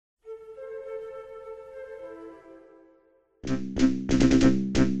Hello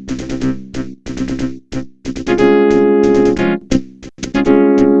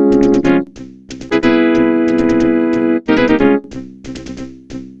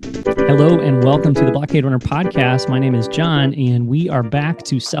and welcome to the Blockade Runner podcast. My name is John, and we are back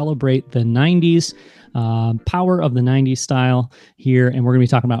to celebrate the 90s, power of the 90s style here, and we're going to be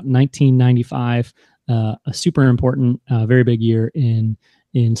talking about 1995, a super important, very big year in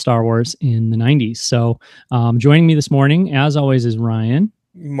Star Wars in the 90s. So joining me this morning, as always, is Ryan.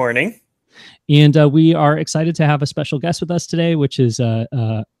 Morning. And we are excited to have a special guest with us today, which is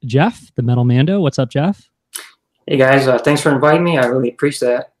Jeff, the Metal Mando. What's up, Jeff? Hey guys, thanks for inviting me. I really appreciate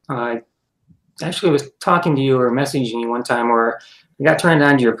that. I actually was talking to you or messaging you one time where I got turned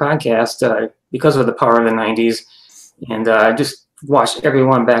on to your podcast because of the power of the 90s. And I just watched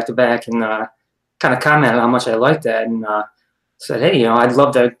everyone back to back and kind of commented how much I liked that and said, hey, I'd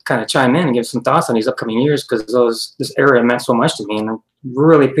love to kind of chime in and give some thoughts on these upcoming years because this era meant so much to me. And I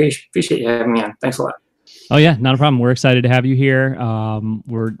really appreciate you having me on. Thanks a lot. Oh yeah, not a problem. We're excited to have you here.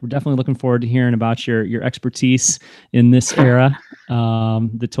 We're definitely looking forward to hearing about your expertise in this era,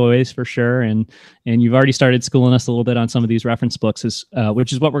 the toys for sure, and you've already started schooling us a little bit on some of these reference books,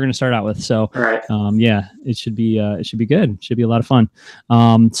 which is what we're going to start out with. So, right. Yeah, it should be good. It should be a lot of fun.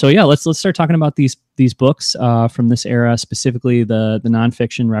 So yeah, let's start talking about these books from this era, specifically the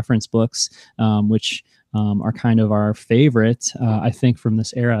nonfiction reference books, which are kind of our favorite, I think, from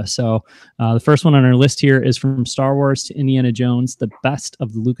this era. So the first one on our list here is From Star Wars to Indiana Jones, the best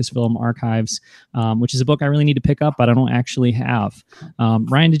of the Lucasfilm archives, which is a book I really need to pick up, but I don't actually have.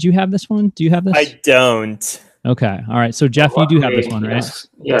 Ryan, did you have this one? Do you have this? I don't. Okay. All right. So Jeff, you do have this one, right?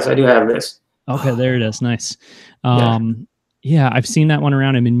 Yes, I do have this. Okay, there it is. Nice. Yeah, I've seen that one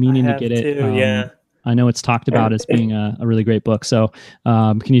around. I've been meaning to get it. Too, yeah. I know it's talked about as being a really great book. So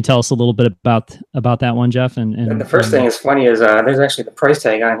can you tell us a little bit about that one, Jeff? And the first thing is funny is there's actually the price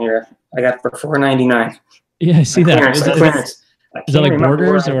tag on here. I got it for $4.99. Yeah, I see that. Is that like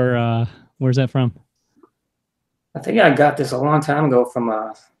Borders or where's that from? I think I got this a long time ago from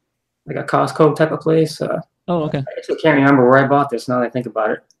like a Costco type of place. Oh, okay. I actually can't remember where I bought this now that I think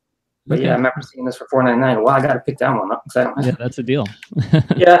about it. But okay. Yeah, I remember seeing this for $4.99. Well, I got to pick that one up. Yeah, that's a deal.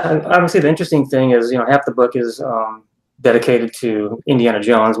 Yeah, obviously the interesting thing is, half the book is dedicated to Indiana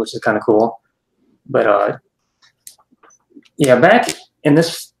Jones, which is kind of cool. But yeah, back in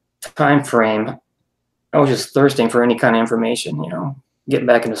this time frame, I was just thirsting for any kind of information, getting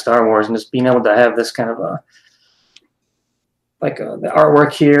back into Star Wars and just being able to have this kind of the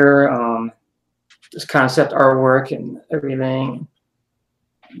artwork here, this concept artwork and everything.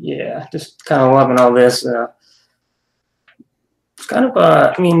 Yeah, just kind of loving all this. It's kind of,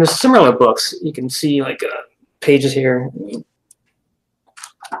 there's similar books. You can see like pages here.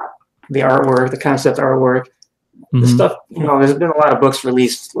 The artwork, the concept artwork, the stuff, there's been a lot of books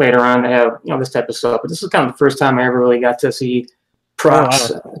released later on that have, this type of stuff. But this is kind of the first time I ever really got to see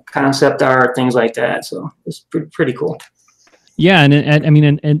props, concept art, things like that. So it's pretty cool. Yeah, and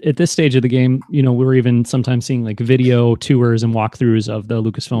at this stage of the game, we're even sometimes seeing like video tours and walkthroughs of the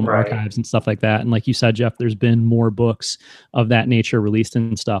Lucasfilm archives and stuff like that. And like you said, Jeff, there's been more books of that nature released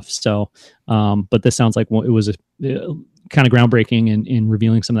and stuff. So, but this sounds like it was a kind of groundbreaking in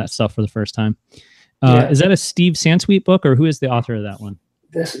revealing some of that stuff for the first time. Is that a Steve Sansweet book, or who is the author of that one?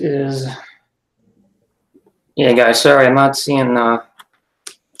 This is. Yeah, guys, sorry, I'm not seeing.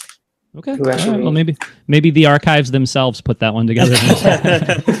 Okay. Right. Well, maybe the archives themselves put that one together,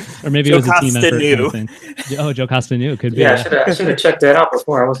 or maybe it was a team effort. Kind of thing. Oh, Joe Costa knew. Could be. Yeah, I should have checked that out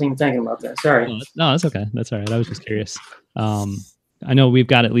before. I wasn't even thinking about that. Sorry. No, that's okay. That's all right. I was just curious. I know we've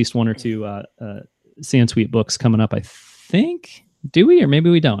got at least one or two Sansweet books coming up. I think. Do we, or maybe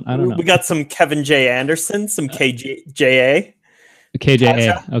we don't? I don't know. We got some Kevin J. Anderson, some KJA.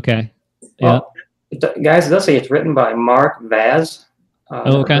 KJA. Okay. Well, guys, it does say it's written by Mark Vaz.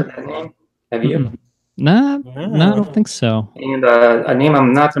 Okay. Have you? No, I don't think so. And a name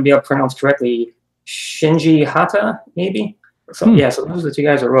I'm not going to be able to pronounce correctly, Shinji Hata, maybe? So, yeah, so those are the two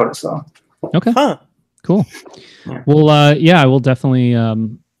guys that wrote it. So. Okay. Huh. Cool. Yeah. Well, I will definitely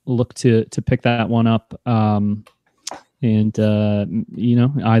look to pick that one up. And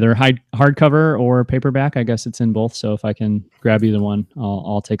either hardcover or paperback. I guess it's in both. So if I can grab either one,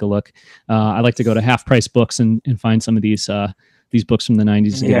 I'll take a look. I like to go to half price books and find some of these books from the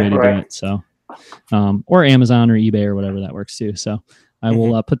 90s. A good way to do it. So, or Amazon or eBay or whatever that works too. So I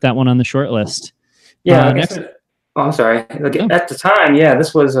will put that one on the short list. Yeah. I'm sorry. At the time,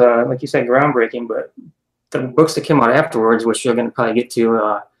 this was like you said, groundbreaking. But the books that came out afterwards, which you're going to probably get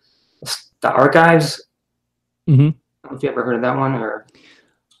to, the archives. Mm-hmm. I don't know if you ever heard of that one or.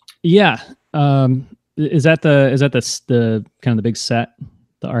 Yeah. Is that the kind of the big set,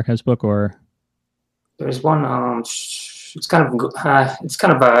 the archives book, or? There's one. It's kind of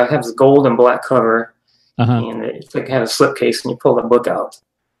has a gold and black cover, and it's like has a slipcase, and you pull the book out.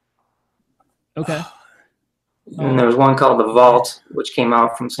 Okay. And there's one called The Vault, which came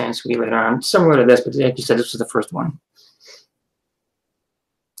out from Sanskrit later on, similar to this, but like you said, this was the first one.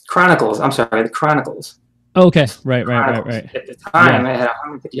 Chronicles. I'm sorry, the Chronicles. Okay. Right. At the time, it had a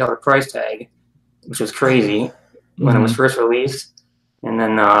 $150 price tag, which was crazy when it was first released. And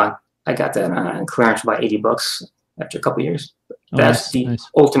then I got that on clearance for about $80 after a couple years. That's the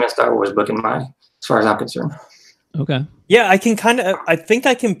ultimate Star Wars book as far as I'm concerned. Okay. Yeah, I think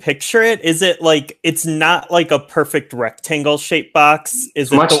I can picture it. Is it like, it's not like a perfect rectangle shaped box?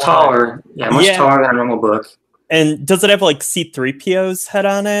 Is it much taller? Yeah, much taller than a normal book. And does it have like C-3PO's head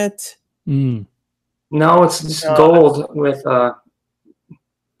on it? No, it's just gold with. I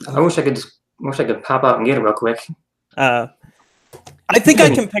wish I could pop out and get it real quick. I think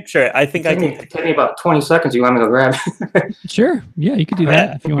I can picture it. I think I can. Take me about 20 seconds. You want me to grab it? Sure. Yeah, you could do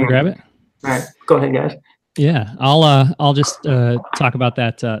that if you want to grab it. All right, go ahead, guys. Yeah, I'll just talk about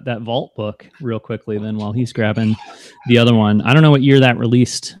that Vault book real quickly then while he's grabbing the other one. I don't know what year that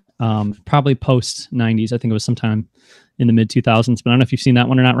released. Probably post 90s. I think it was sometime in the mid 2000s, but I don't know if you've seen that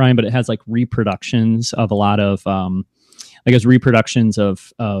one or not, Ryan, but it has like reproductions of a lot of reproductions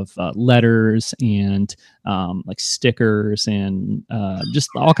of letters and like stickers and just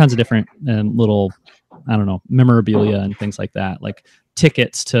all kinds of different little, I don't know, memorabilia and things like that, like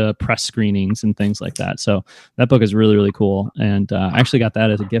tickets to press screenings and things like that. So that book is really, really cool. And I actually got that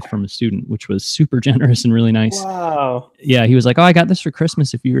as a gift from a student, which was super generous and really nice. Wow. Yeah. He was like, oh, I got this for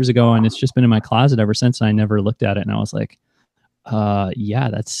Christmas a few years ago and it's just been in my closet ever since. And I never looked at it. And I was like, yeah,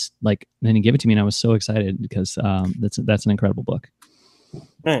 that's like, then he gave it to me and I was so excited because that's an incredible book.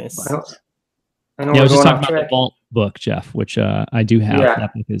 Nice. I was just talking about the Vault book, Jeff, which I do have. Yeah.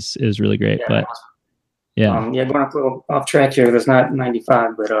 That book is really great, but going a little off track here. That's not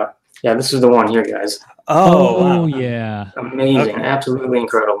 95, but this is the one here, guys. Oh, wow. Yeah. Amazing. Okay. Absolutely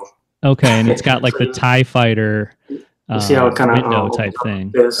incredible. Okay. And it's got like the TIE fighter see how it kind of window type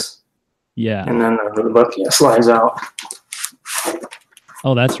thing. Yeah. And then the book slides out.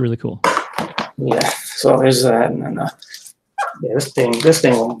 Oh, that's really cool. Yeah. So there's that. And then this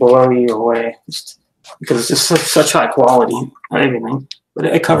thing will blow you away just because it's just such high quality and everything. But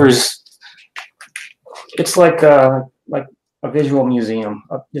it covers. It's like a visual museum.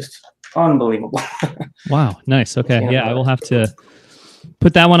 Just unbelievable. Wow, nice. Okay, yeah, I will have to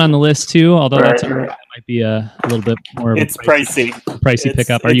put that one on the list too. Although that might be a little bit more. It's pricey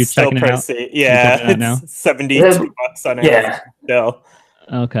pickup. Are you checking it out? Yeah, now $72 on it. Yeah. Still.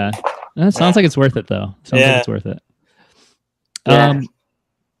 Okay, that sounds like it's worth it though. Sounds like it's worth it. Yeah.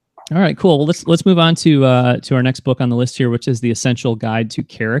 All right, cool. Well, let's move on to our next book on the list here, which is The Essential Guide to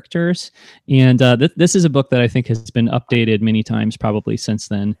Characters. And this is a book that I think has been updated many times probably since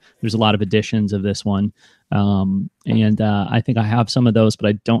then. There's a lot of editions of this one. And I think I have some of those, but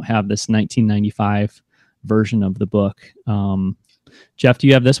I don't have this 1995 version of the book. Jeff, do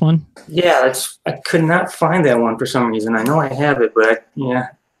you have this one? Yeah, I could not find that one for some reason. I know I have it, but yeah.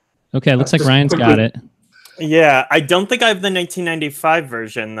 Okay, looks like Ryan's got it. Yeah, I don't think I have the 1995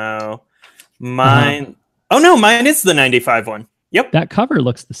 version though. Mine. Oh no, mine is the 95 one. Yep. That cover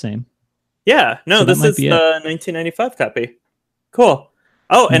looks the same. Yeah. No, so this is the 1995 copy. Cool.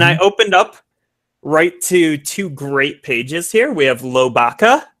 Oh, and I opened up right to two great pages here. We have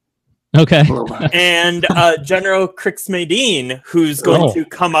Lobaka. Okay. And General Krixmadine, who's going to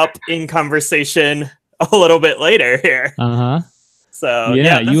come up in conversation a little bit later here. So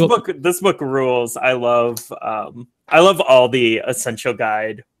this book rules. I love all the Essential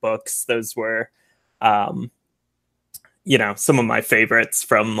Guide books. Those were, some of my favorites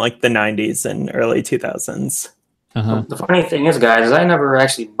from like the 90s and early 2000s. The funny thing is, guys, is I never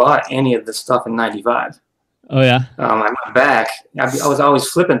actually bought any of this stuff in 95. Oh yeah. I went back. I was always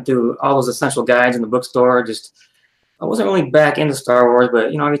flipping through all those Essential Guides in the bookstore. I wasn't really back into Star Wars,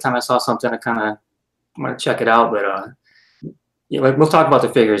 but every time I saw something, I kind of wanted to check it out. But we'll talk about the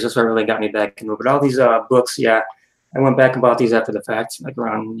figures. That's what really got me back into it. But all these books, I went back and bought these after the fact, like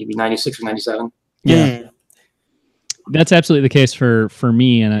around maybe 96 or 97. Yeah. That's absolutely the case for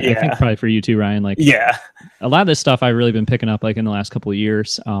me, and I think probably for you too, Ryan. Like, a lot of this stuff I've really been picking up like in the last couple of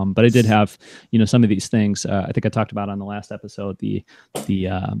years. But I did have, some of these things. I think I talked about on the last episode the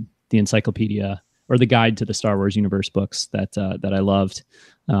encyclopedia or the guide to the Star Wars universe books that I loved.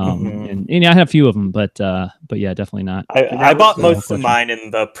 And I had a few of them, but yeah, definitely not. I bought most of mine in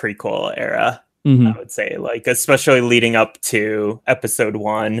the prequel era. I would say, like especially leading up to Episode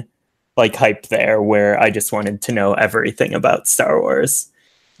 1. like hype there where I just wanted to know everything about Star Wars.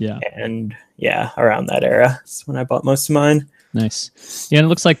 Yeah. And yeah, around that era is when I bought most of mine. Nice. Yeah, and it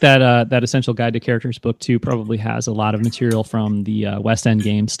looks like that Essential Guide to Characters book too probably has a lot of material from the West End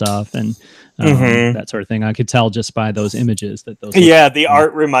game stuff and that sort of thing. I could tell just by those images that those. Yeah, the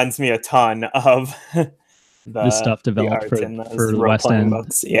art reminds me a ton of the stuff developed for the West End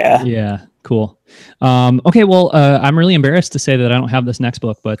books. Yeah, cool. Okay, well, I'm really embarrassed to say that I don't have this next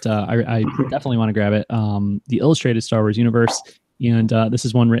book, but I definitely want to grab it. The Illustrated Star Wars Universe. And this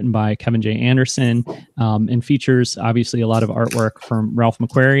is one written by Kevin J. Anderson and features obviously a lot of artwork from Ralph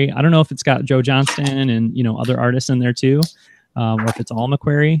McQuarrie. I don't know if it's got Joe Johnston and other artists in there too, or if it's all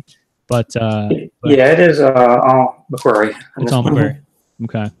McQuarrie. But yeah, it is all McQuarrie. It's all McQuarrie.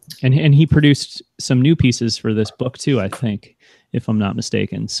 Okay, and he produced some new pieces for this book too, I think, if I'm not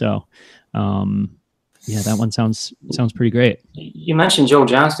mistaken. So, yeah, that one sounds pretty great. You mentioned Joe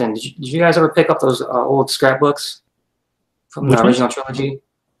Johnston. Did you guys ever pick up those old scrapbooks from the original trilogy?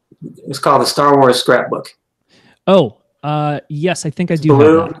 It's called the Star Wars Scrapbook. Oh, yes, I think I do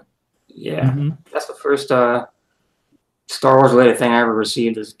have that. Yeah, that's the first Star Wars related thing I ever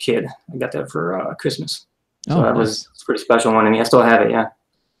received as a kid. I got that for Christmas. So that was a pretty special one, and I still have it, yeah.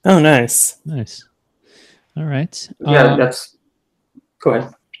 Oh, nice. Nice. All right. Yeah, go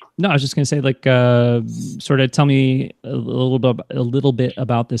ahead. No, I was just going to say, like, sort of tell me a little bit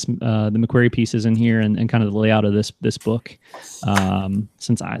about this, the McQuarrie pieces in here, and kind of the layout of this book,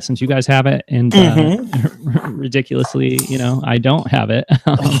 since you guys have it, and ridiculously, I don't have it.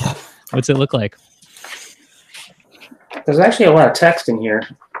 What's it look like? There's actually a lot of text in here,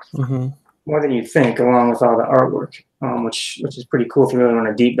 more than you'd think, along with all the artwork, which is pretty cool if you really want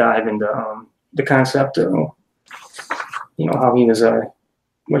to deep dive into the concept of, how he was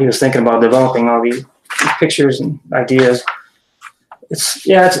what he was thinking about developing all these pictures and ideas. It's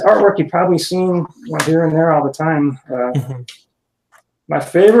artwork you've probably seen here and there all the time. My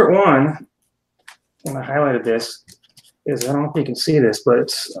favorite one, and I highlighted this, is, I don't know if you can see this, but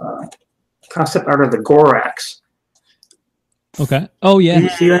it's concept art of the Gorax. Okay. Oh, yeah. Can you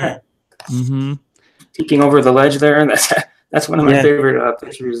see that? Peeking over the ledge there. That's one of my favorite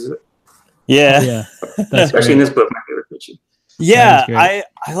pictures. Yeah. Especially in this book, my favorite picture. Yeah,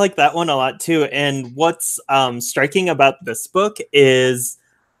 I like that one a lot too. And what's striking about this book is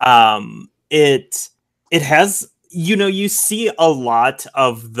it has, you see a lot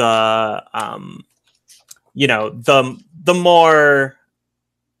of the the more,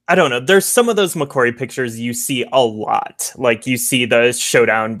 I don't know, there's some of those McQuarrie pictures you see a lot. Like you see the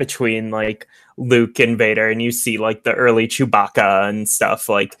showdown between like Luke and Vader, and you see like the early Chewbacca and stuff.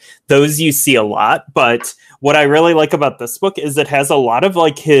 Like those you see a lot. But what I really like about this book is it has a lot of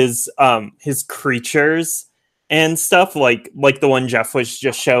like his creatures and stuff, like the one Jeff was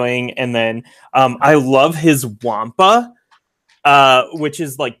just showing. And then I love his Wampa, which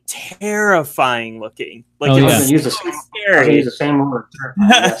is like terrifying looking. Like it's scary. Use the same word.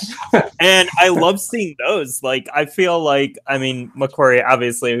 Yes. And I love seeing those. Like I feel like, McQuarrie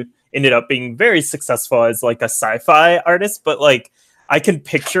obviously ended up being very successful as like a sci-fi artist, but like I can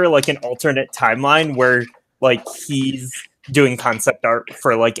picture like an alternate timeline where like he's doing concept art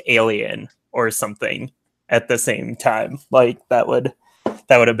for like Alien or something at the same time. Like that would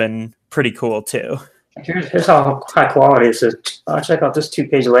have been pretty cool too. Here's how high quality it is. Check out this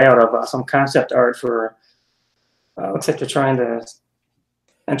 2-page layout of some concept art for looks like they're trying to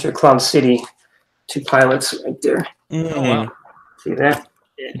enter Cloud City. 2 pilots right there. Oh, wow. See that?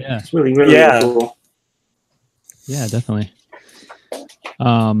 Yeah. It's really cool. Yeah, definitely.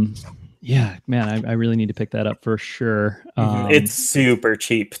 Yeah, man, I really need to pick that up for sure. It's super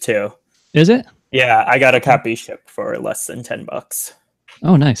cheap too. Is it? Yeah, I got a copy shipped for less than $10.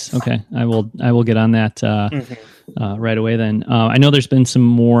 Oh, nice. Okay, I will get on that right away then. I know there's been some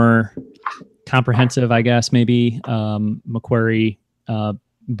more comprehensive, I guess, maybe McQuarrie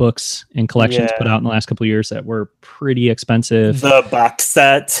books and collections put out in the last couple of years that were pretty expensive. The box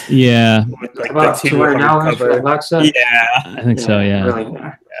set. Yeah. With like about $200 for the box set? Yeah. I think so, yeah. Really,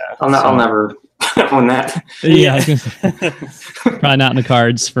 I'll never own that. Yeah. Probably not in the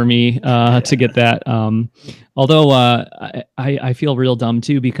cards for me to get that. Although I feel real dumb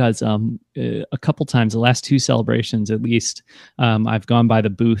too, because a couple times, the last 2 celebrations at least, I've gone by the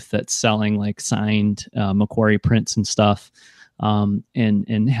booth that's selling like signed McQuarrie prints and stuff. And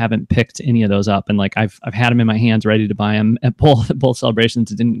haven't picked any of those up, and like I've had them in my hands ready to buy them at both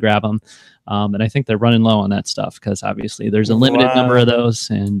celebrations. Didn't grab them, and I think they're running low on that stuff because obviously there's a limited number of those,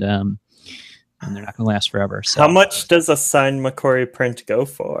 and and they're not going to last forever. So how much does a signed McCory print go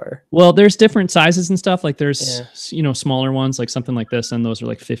for? Well, there's different sizes and stuff. Like there's smaller ones, like something like this, and those are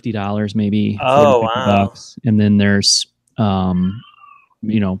like $50 maybe. Oh, wow. $50. And then there's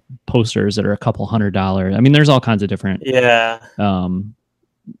posters that are a couple $100. I mean, there's all kinds of different. Yeah.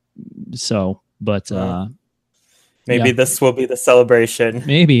 Maybe this will be the celebration.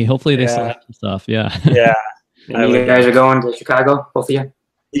 Maybe. Hopefully they still have some stuff. Yeah. Yeah. And you guys are going to Chicago, both of you?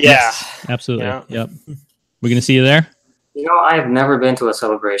 Yeah. Yes, absolutely. Yeah. Yep. We're going to see you there? I have never been to a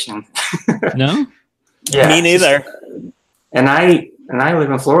celebration. No? Yeah. Me neither. And I live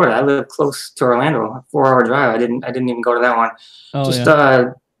in Florida. I live close to Orlando, a 4-hour drive. I didn't even go to that one.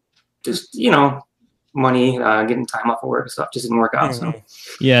 Oh, just money, getting time off of work and stuff just didn't work out. So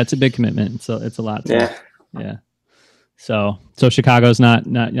yeah, it's a big commitment. So it's a lot. Yeah. So Chicago's not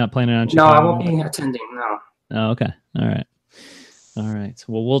planning on Chicago? No, I won't be attending. No. Oh, okay. All right.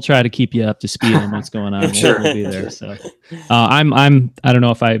 Well, we'll try to keep you up to speed on what's going on. Sure. We'll be there. So, I don't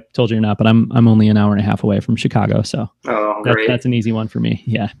know if I told you or not, but I'm only an hour and a half away from Chicago. So that's an easy one for me.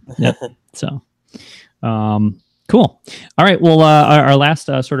 Yeah. Yep. So, cool. All right. Well, our last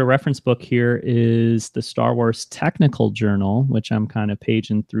sort of reference book here is the Star Wars Technical Journal, which I'm kind of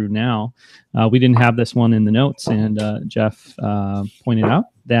paging through now. We didn't have this one in the notes, and Jeff pointed out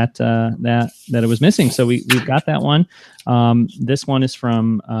that it was missing. So we've got that one. This one is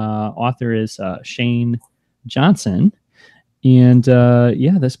from author is Shane Johnson. And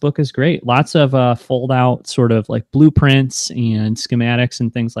this book is great. Lots of fold out sort of like blueprints and schematics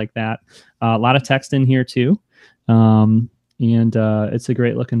and things like that. A lot of text in here too. And it's a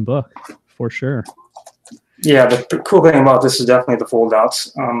great looking book for sure. Yeah, the cool thing about this is definitely the fold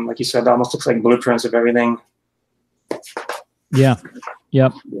outs. Like you said, it almost looks like blueprints of everything. Yeah.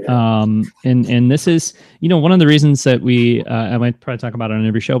 Yep. And this is, one of the reasons that we, I might probably talk about it on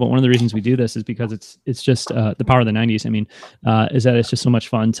every show, but one of the reasons we do this is because it's just the power of the 90s. I mean, is that it's just so much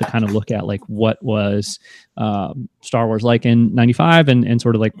fun to kind of look at like what was Star Wars like in 95 and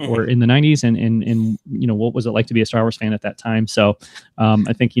sort of like, or in the 90s and what was it like to be a Star Wars fan at that time? So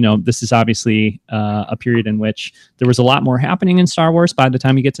I think, this is obviously a period in which there was a lot more happening in Star Wars by the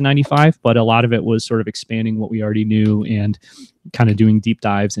time you get to 95, but a lot of it was sort of expanding what we already knew and kind of doing deep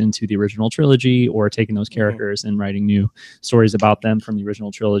dives into the original trilogy or taking those characters and writing new stories about them from the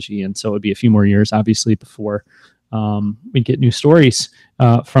original trilogy. And so it would be a few more years, obviously, before we get new stories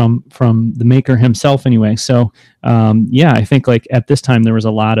from the maker himself anyway. So I think like at this time there was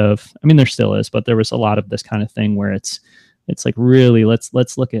a lot of, I mean, there still is, but there was a lot of this kind of thing where it's like really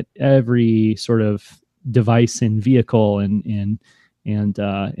let's look at every sort of device and vehicle and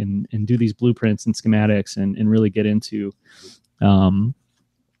do these blueprints and schematics and really get into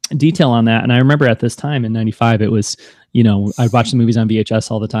detail on that. And I remember at this time in 95, it was, I'd watch the movies on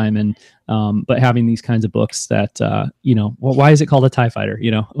VHS all the time. And, but having these kinds of books that, why is it called a TIE fighter?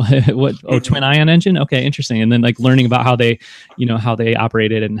 Twin ion engine. Okay. Interesting. And then like learning about how they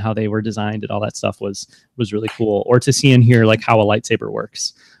operated and how they were designed and all that stuff was really cool. Or to see and hear like how a lightsaber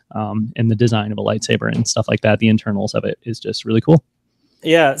works, and the design of a lightsaber and stuff like that. The internals of it is just really cool.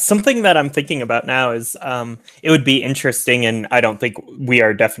 Yeah, something that I'm thinking about now is it would be interesting, and I don't think we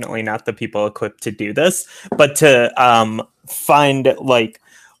are definitely not the people equipped to do this, but to find like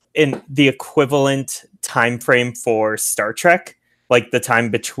in the equivalent time frame for Star Trek, like the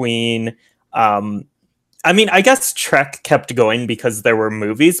time between I guess Trek kept going because there were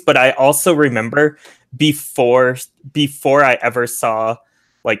movies, but I also remember before I ever saw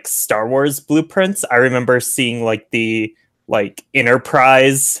like Star Wars blueprints, I remember seeing like the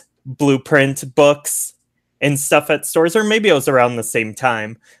Enterprise blueprint books and stuff at stores, or maybe it was around the same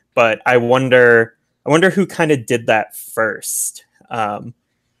time, but I wonder who kind of did that first.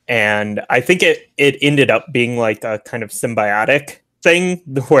 And I think it ended up being like a kind of symbiotic thing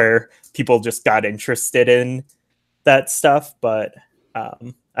where people just got interested in that stuff. But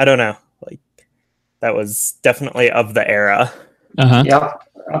I don't know, like that was definitely of the era. Yeah,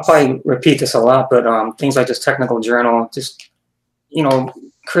 I'll probably repeat this a lot, but things like this technical journal, just,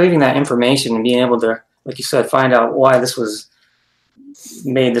 creating that information and being able to, like you said, find out why this was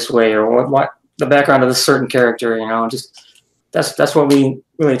made this way or what the background of this certain character, just that's what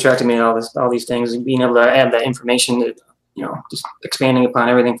really attracted me to all these things, and being able to add that information that, just expanding upon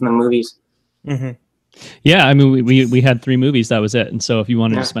everything from the movies. Mm-hmm. Yeah, I mean, we had 3 movies, that was it. And so if you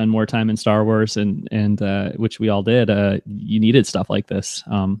wanted to spend more time in Star Wars and which we all did, you needed stuff like this.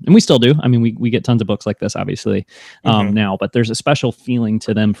 And we still do. I mean, we get tons of books like this, obviously, now, but there's a special feeling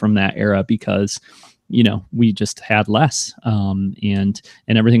to them from that era because, we just had less, and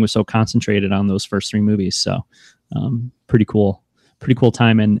everything was so concentrated on those first 3 movies. So pretty cool pretty cool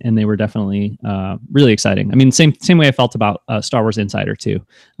time, and they were definitely really exciting. I mean, same way I felt about Star Wars Insider too,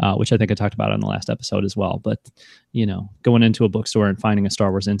 which I think I talked about on the last episode as well. But going into a bookstore and finding a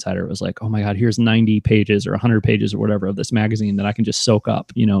Star Wars Insider, it was like, oh my God, here's 90 pages or 100 pages or whatever of this magazine that I can just soak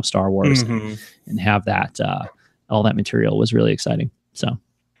up, Star Wars and have that all that material was really exciting. So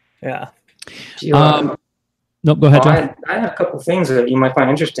yeah. No, go ahead, John. I had a couple of things that you might find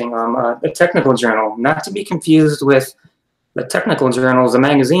interesting. The Technical Journal, not to be confused with the Technical Journals, the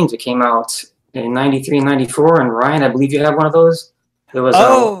magazines that came out in 93, 94. And Ryan, I believe you have one of those. There was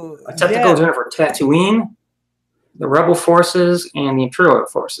a Technical Journal for Tatooine, the Rebel Forces, and the Imperial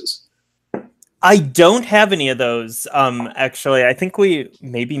Forces. I don't have any of those, actually. I think we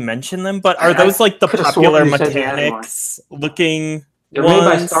maybe mentioned them, but are those like the popular mechanics looking They're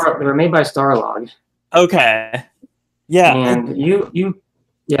ones? made by Starlog. Okay. Yeah. And you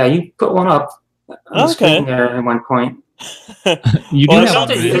put one up on the screen there at one point. You do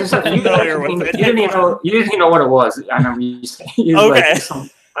have you didn't even know what it was. I remember you saying it was like some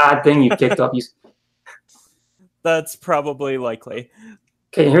odd thing you picked up. That's probably likely.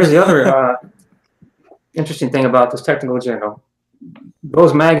 Okay, here's the other interesting thing about this Technical Journal.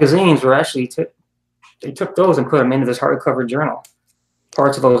 Those magazines were actually they took those and put them into this hardcover journal.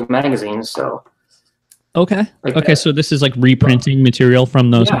 Parts of those magazines, so. Okay. So this is like reprinting material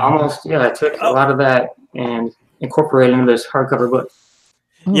from those. Yeah, almost. Yeah, I took a lot of that and incorporated into this hardcover book.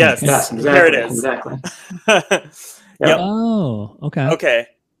 Oh, yes, exactly. There it is. Exactly. Yep. Oh, okay. Okay.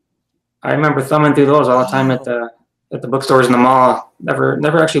 I remember thumbing through those all the time at the bookstores in the mall.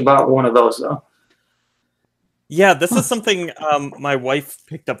 Never actually bought one of those though. Yeah, this is something my wife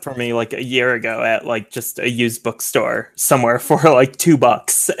picked up for me like a year ago at like just a used bookstore somewhere for like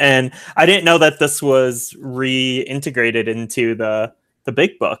 $2, and I didn't know that this was reintegrated into the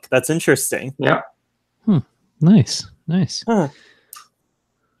big book. That's interesting. Yeah. Nice. Huh.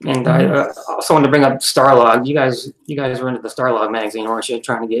 And I also wanted to bring up Starlog. You guys were into the Starlog magazine, weren't you?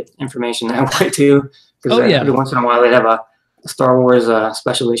 Trying to get information that way too. Because every once in a while they'd have a Star Wars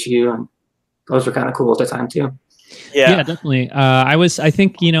special issue, and those were kind of cool at the time too. Yeah, definitely. I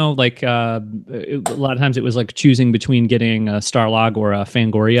think, like a lot of times it was like choosing between getting a Starlog or a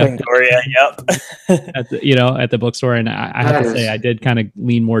Fangoria. Yep. At the bookstore, and I have to say I did kind of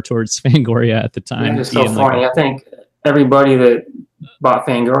lean more towards Fangoria at the time. That is so funny. I think everybody that bought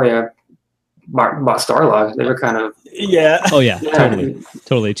Fangoria bought Starlog. They were kind of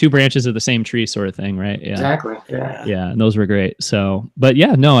totally two branches of the same tree sort of thing, right? Yeah, exactly. Yeah, and those were great. So, but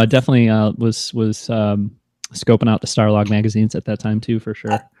yeah, no, I definitely was scoping out the Starlog magazines at that time too, for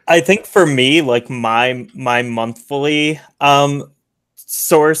sure. I think for me, like my monthly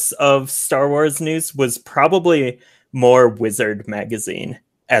source of Star Wars news was probably more Wizard magazine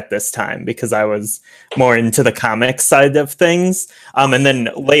at this time, because I was more into the comic side of things. And then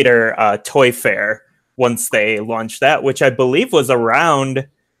later Toy Fair, once they launched that, which I believe was around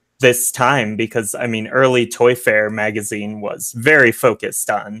this time, because I mean, early Toy Fair magazine was very focused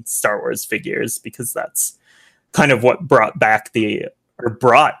on Star Wars figures, because that's kind of what brought the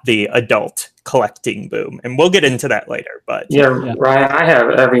adult collecting boom, and we'll get into that later. But Ryan, I have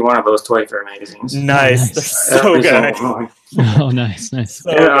every one of those Toy Fair magazines. Nice. They're so good. Oh, nice.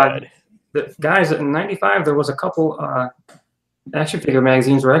 So good. The guys, in '95, there was a couple action figure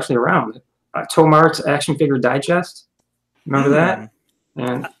magazines were actually around. Tomart's Action Figure Digest, remember that?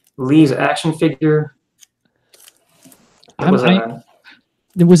 And Lee's Action Figure.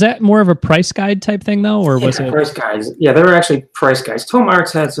 Was that more of a price guide type thing though, or was it price guides? Yeah, they were actually price guides.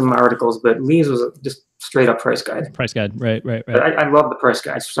 Tomart's had some articles, but Lee's was just straight up price guide. Price guide, right. But I love the price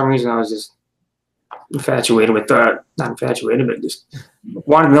guides. For some reason, I was just infatuated with not infatuated, but just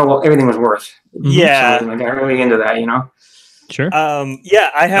wanted to know what everything was worth. Yeah, so I got really into that, Sure.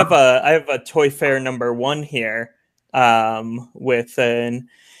 I have a Toy Fair #1 here, with an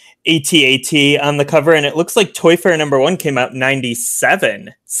AT-AT on the cover, and it looks like Toy Fair #1 came out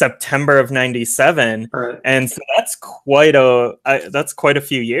September of '97, right. And so that's quite a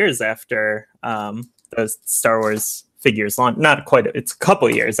few years after the Star Wars figures launch. Not quite. It's a couple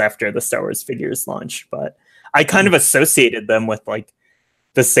years after the Star Wars figures launch, but I kind of associated them with like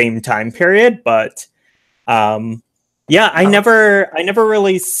the same time period. But I never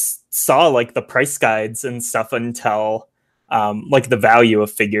really saw like the price guides and stuff until. Like the value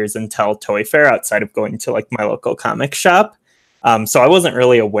of figures until Toy Fair, outside of going to like my local comic shop. So I wasn't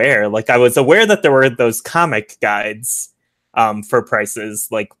really aware. Like I was aware that there were those comic guides for prices,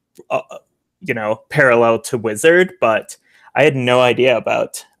 like, parallel to Wizard, but I had no idea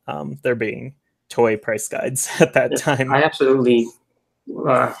about there being toy price guides at that time. I absolutely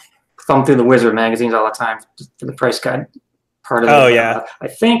thumb through the Wizard magazines all the time for the price guide part of it. Oh, yeah. I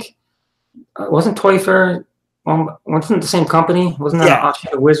think, wasn't Toy Fair, wasn't it the same company? Wasn't that an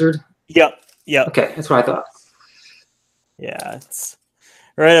offshoot of Wizard? Yep. Okay, that's what I thought. Yeah, it's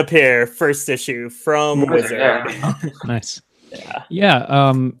right up here. First issue from Wizard. Yeah. Nice.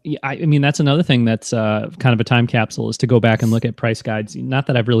 Yeah. I mean, that's another thing that's kind of a time capsule, is to go back and look at price guides. Not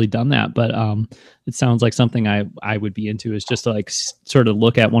that I've really done that, but it sounds like something I would be into, is just to like sort of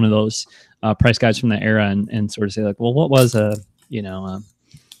look at one of those price guides from the era and sort of say like, well, what was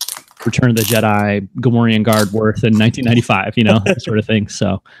Return of the Jedi Gamorrean Guard worth in 1995, sort of thing.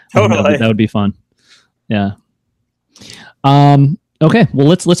 So totally. that would be fun. Yeah. Okay, well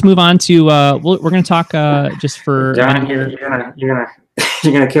let's move on to we're going to talk just for John. You're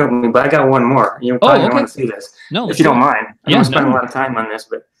gonna kill me, but I got one more. You probably don't want to see this. No, if you don't mind. I don't spend a lot of time on this,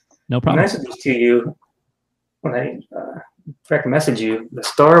 but no problem. I messaged this to you when I tried to message you. The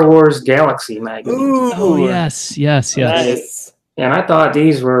Star Wars Galaxy magazine. Ooh, oh yes. Nice. And I thought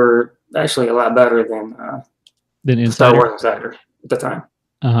these were actually a lot better than Star Wars Insider at the time.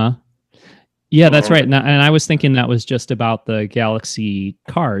 Yeah, that's right. And I was thinking that was just about the Galaxy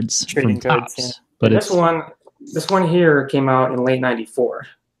cards trading from cards. Topps, but this one here came out in late '94.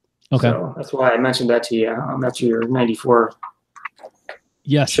 Okay, so that's why I mentioned that to you. That's your '94.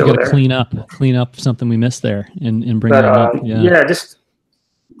 Yes, you got to clean up something we missed there and bring that up. Yeah, this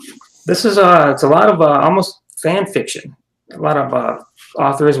is it's a lot of almost fan fiction. A lot of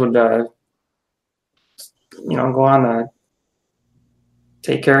authors would go on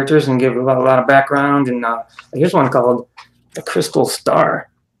take characters and give a lot of background. And here's one called The Crystal Star,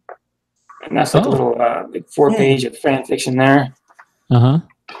 and that's like a little 4-page of fan fiction there.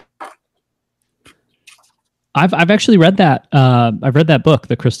 I've actually read that. I've read that book,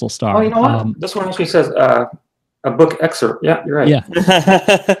 The Crystal Star. Oh, you know what? This one actually says a book excerpt. Yeah, you're right. Yeah.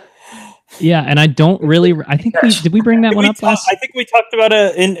 Yeah, and I don't really. I think did we bring that one up last? I think we talked about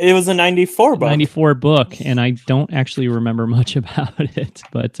it. It was a '94 book. '94 book, and I don't actually remember much about it,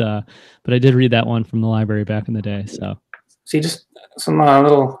 but I did read that one from the library back in the day. So, see, just some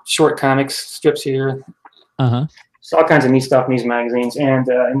little short comics strips here. So all kinds of neat stuff in these magazines. And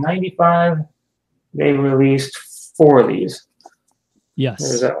in '95, they released 4 of these. Yes,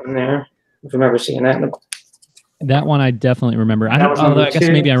 there's that one there. If you remember seeing that. That one I definitely remember. Although I guess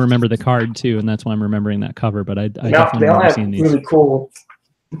maybe I remember the card too, and that's why I'm remembering that cover. But I definitely remember seeing these. Really cool.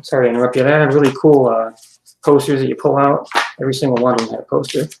 Sorry to interrupt you. They have really cool posters that you pull out. Every single one of them had a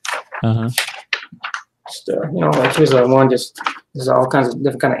poster. Just, like here's one. There's all kinds of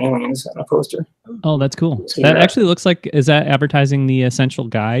different kind of aliens on a poster. Oh, that's cool. That actually looks like, is that advertising the Essential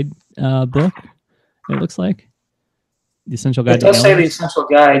Guide book? It looks like. The Essential Guide. It does say The Essential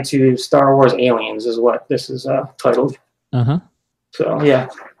Guide to Star Wars Aliens is what this is titled. So yeah.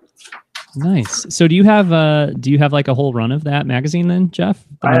 Nice. So do you have like a whole run of that magazine then, Jeff?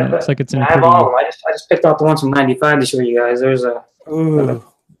 I mean, it looks like it's in. I have all of them. I just picked out the ones from '95 to show you guys. There's a.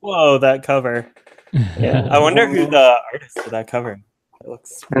 Whoa, that cover. Yeah. I wonder who the artist of that cover. It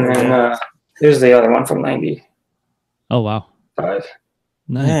looks. And then here's the other one from '90. Oh wow. 5.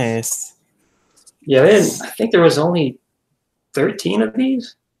 Nice. Yeah, I think there was only 13 of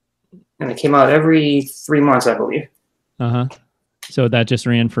these, and they came out every 3 months, I believe. So that just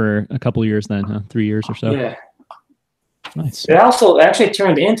ran for a couple of years then, huh? 3 years or so. Yeah. Nice. It also actually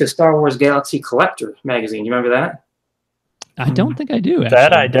turned into Star Wars Galaxy Collector magazine. You remember that? I don't think I do. Actually.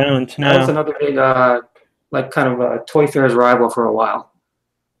 That I don't know. That was another big, kind of a Toy Fair's rival for a while.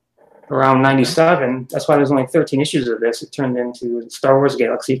 Around '97, that's why there's only 13 issues of this. It turned into Star Wars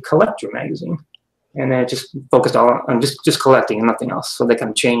Galaxy Collector magazine. And then it just focused all on just collecting and nothing else. So they kind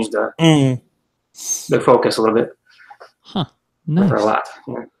of changed their focus a little bit. Nice. For a lot.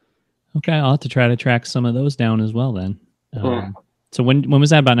 Yeah. Okay, I'll have to try to track some of those down as well then. So when was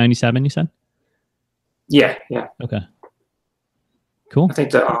that? About '97, you said? Yeah. Okay. Cool. I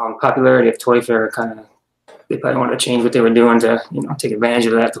think the popularity of Toy Fair they probably wanted to change what they were doing to take advantage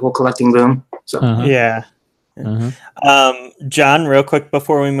of that, the whole collecting boom. So yeah. John, real quick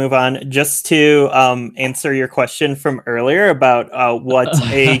before we move on, just to answer your question from earlier about what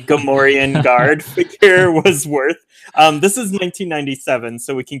a Gamorrean Guard figure was worth. This is 1997,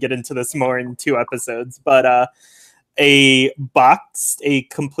 so we can get into this more in 2 episodes. But a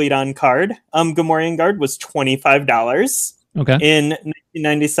complete on card Gamorrean Guard was $25. Okay. In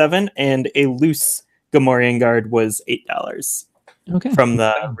 1997, and a loose Gamorrean Guard was $8. Okay. From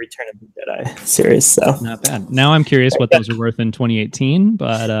the Return of the Jedi series, so not bad. Now I'm curious what those are worth in 2018,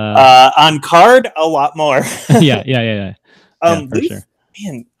 but on card a lot more. Yeah, for loose, sure.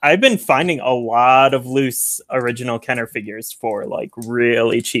 Man, I've been finding a lot of loose original Kenner figures for like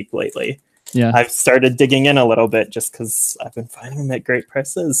really cheap lately. Yeah. I've started digging in a little bit just because I've been finding them at great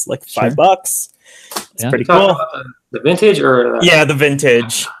prices, like $5. It's pretty cool. The vintage or the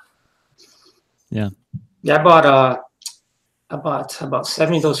vintage. Yeah, I bought about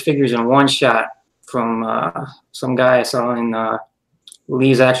 70 of those figures in one shot from some guy I saw in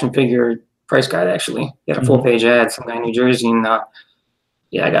Lee's Action Figure Price Guide. Actually, he had a full page ad. Some guy in New Jersey, and I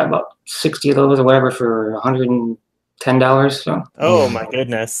got about 60 of those or whatever for $110. So. Oh my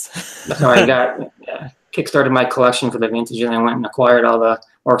goodness! That's how I got kickstarted my collection for the vintage, and I went and acquired all the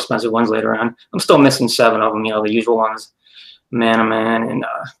more expensive ones later on. I'm still missing 7 of them. You know, the usual ones, Man-O-Man and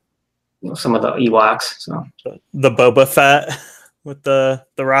some of the Ewoks. So the Boba Fett with the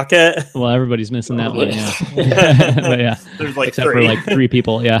rocket. Well, everybody's missing that one. Yeah, but yeah, there's like except 3. for like 3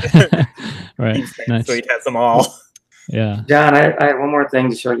 people. Yeah, right. Nice. So he has them all. Yeah, John, I have one more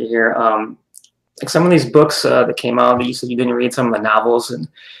thing to show you here. Like some of these books that came out, that you said you didn't read some of the novels and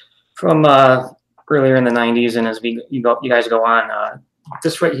from earlier in the '90s, and as you guys go on,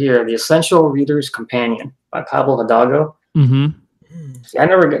 this right here, The Essential Reader's Companion by Pablo Hidalgo. See, I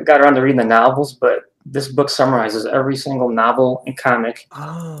never got around to reading the novels, but this book summarizes every single novel and comic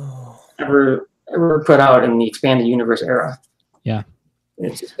ever put out in the expanded universe era. Yeah,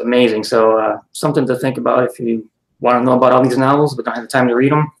 it's just amazing. So something to think about if you want to know about all these novels but don't have the time to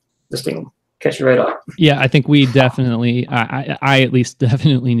read them. This thing will catch you right up. Yeah, I think we definitely, I at least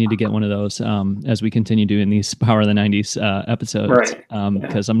definitely need to get one of those as we continue doing these Power of the 90s episodes. Right.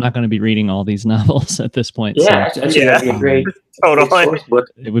 Because I'm not going to be reading all these novels at this point. Yeah, so, actually, that'd be a great source book.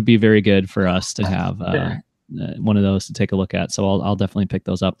 It would be very good for us to have one of those to take a look at. So I'll definitely pick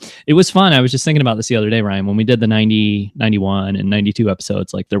those up. It was fun. I was just thinking about this the other day, Ryan, when we did the 90, 91 and 92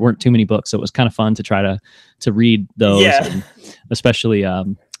 episodes, like there weren't too many books. So it was kind of fun to try to read those. Yeah. And especially,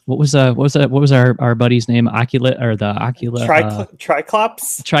 what was our buddy's name? Triclops.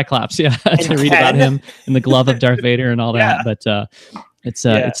 Triclops, yeah. To read about him and the glove of Darth Vader and all that. But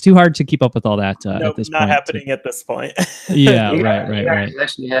it's too hard to keep up with all that at this point. Not happening at this point. Yeah, right. You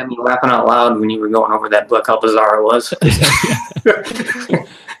actually had me laughing out loud when you were going over that book, how bizarre it was.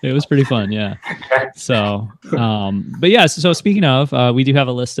 It was pretty fun, yeah. So, but yeah, so speaking of, we do have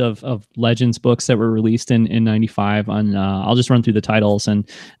a list of Legends books that were released in 95 on, I'll just run through the titles and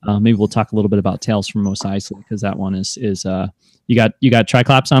maybe we'll talk a little bit about Tales from Mos Eisley because that one is you got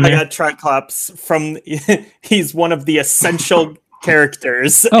Triclops on there? I got Triclops he's one of the essential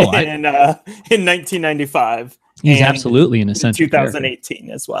characters in 1995. He's absolutely an essential 2018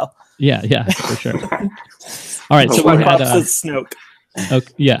 character. As well. Yeah, for sure. All right, so we had Snoke.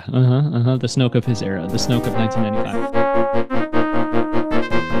 Okay, yeah, the Snoke of his era, the Snoke of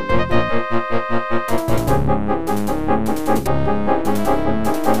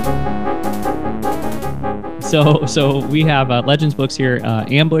So we have Legends books here.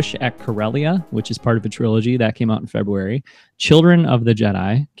 Ambush at Corellia, which is part of a trilogy that came out in February. Children of the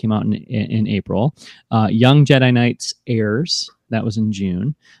Jedi came out in April. Young Jedi Knights Heirs, that was in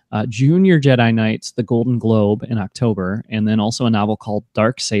June. Junior Jedi Knights, The Golden Globe in October, and then also a novel called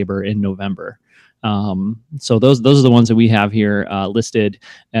Dark Saber in November. So those are the ones that we have here listed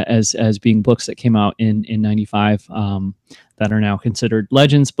as being books that came out in 95 that are now considered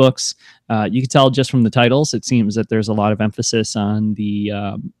Legends books. You can tell just from the titles, it seems that there's a lot of emphasis on the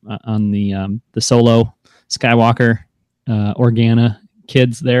Solo Skywalker Organa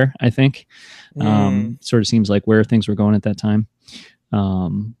kids there, I think. Sort of seems like where things were going at that time.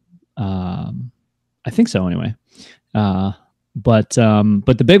 I think so anyway. But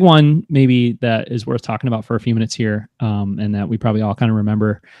the big one maybe that is worth talking about for a few minutes here, and that we probably all kind of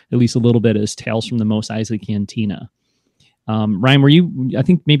remember at least a little bit, is Tales from the Mos Eisley Cantina. Ryan, I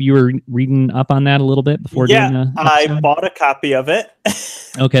think maybe you were reading up on that a little bit before doing a episode? I bought a copy of it.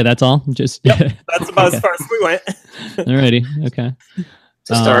 Okay, that's all? Just yep, that's about as far as we went. Alrighty, okay.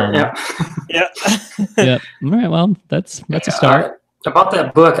 To start, yeah. Yeah. All right, well, that's a start. About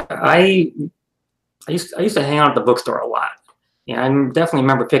that book, I used to hang out at the bookstore a lot. Yeah, I definitely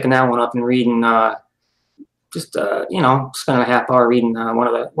remember picking that one up and reading, spending a half hour reading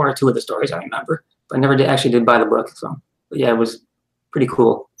one or two of the stories I remember. But I never did buy the book. So, but yeah, it was pretty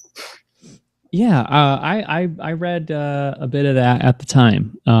cool. Yeah, I read a bit of that at the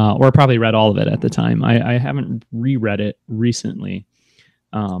time, or probably read all of it at the time. I haven't reread it recently,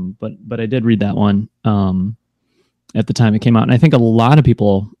 but I did read that one at the time it came out, and I think a lot of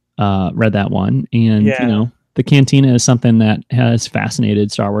people read that one. And the Cantina is something that has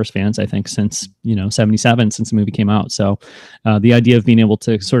fascinated Star Wars fans, I think, since 77, since the movie came out. So the idea of being able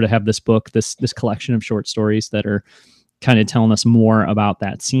to sort of have this book, this collection of short stories that are kind of telling us more about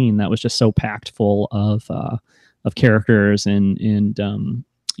that scene that was just so packed full of characters and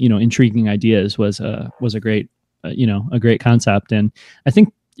intriguing ideas was a great a great concept. And I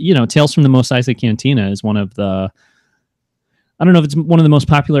think Tales from the Mos Eisley Cantina is one of the, I don't know if it's one of the most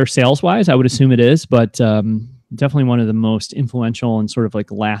popular sales wise. I would assume it is, but definitely one of the most influential and sort of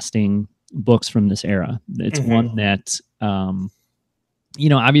like lasting books from this era. It's one that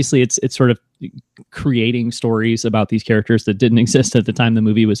obviously it's sort of creating stories about these characters that didn't exist at the time the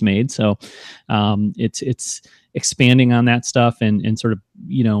movie was made. So it's expanding on that stuff and sort of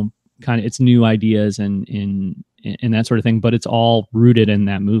kind of its new ideas and that sort of thing, but it's all rooted in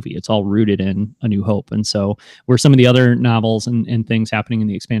that movie. It's all rooted in A New Hope. And so where some of the other novels and things happening in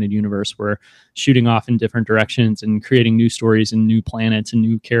the expanded universe were shooting off in different directions and creating new stories and new planets and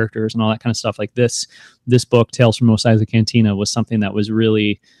new characters and all that kind of stuff, like this book, Tales from Mos Eisley Cantina, was something that was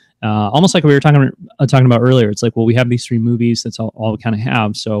really almost like we were talking about earlier. It's like, well, we have these 3 movies. That's all we kind of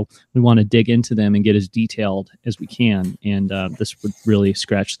have. So we want to dig into them and get as detailed as we can. And this would really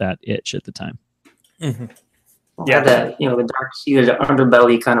scratch that itch at the time. Mm-hmm. Yeah, that the dark seated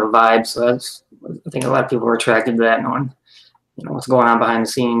underbelly kind of vibe. So that's, I think a lot of people were attracted to that, knowing what's going on behind the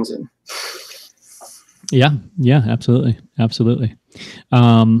scenes. And yeah, absolutely.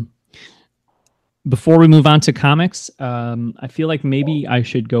 Before we move on to comics, I feel like maybe I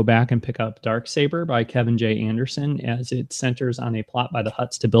should go back and pick up Darksaber by Kevin J. Anderson, as it centers on a plot by the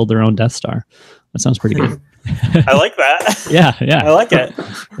Hutts to build their own Death Star. That sounds pretty good. I like that. Yeah. I like it.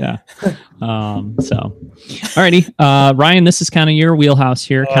 Yeah. So, alrighty. Ryan, this is kind of your wheelhouse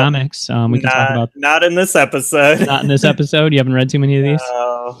here, comics. We can talk about... Not in this episode. Not in this episode? You haven't read too many of these?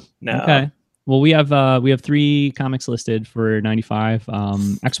 No. Okay. Well, we have 3 comics listed for 95.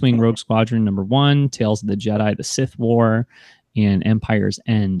 X-Wing Rogue Squadron #1, Tales of the Jedi, The Sith War, and Empire's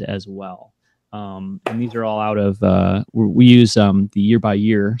End as well. And these are all out of, we use the Year by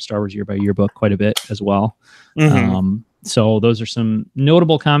Year, Star Wars Year by Year book quite a bit as well. Mm-hmm. So those are some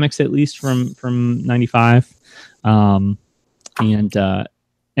notable comics, at least from 95. And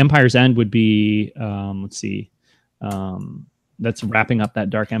Empire's End would be, let's see, that's wrapping up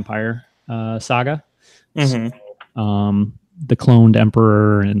that Dark Empire saga. Mm-hmm. So, the cloned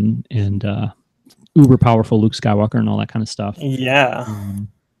Emperor and uber powerful Luke Skywalker and all that kind of stuff. Yeah.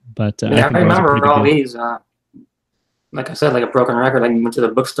 But I remember all these. Like I said, like a broken record. I went to the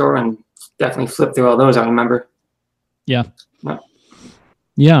bookstore and definitely flipped through all those. I remember. Yeah.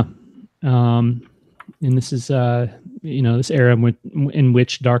 And this is this era in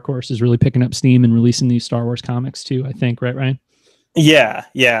which Dark Horse is really picking up steam and releasing these Star Wars comics too, I think, right, Ryan? Yeah.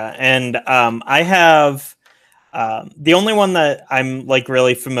 And I have the only one that I'm like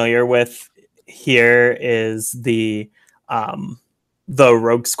really familiar with here is the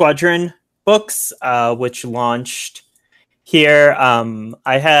Rogue Squadron books, which launched here.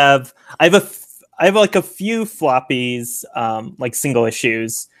 I have like a few floppies, like single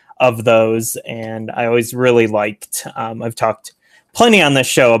issues of those, and I always really liked. I've talked plenty on this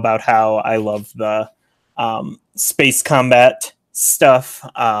show about how I love the space combat stuff,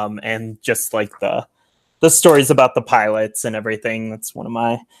 and just like the stories about the pilots and everything. That's one of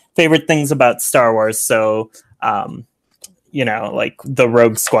my favorite things about Star Wars. So, like the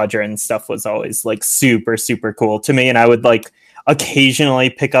Rogue Squadron stuff was always like super, super cool to me. And I would like occasionally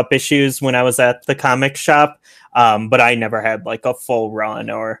pick up issues when I was at the comic shop. But I never had like a full run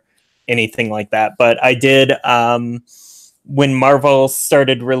or anything like that. But I did, when Marvel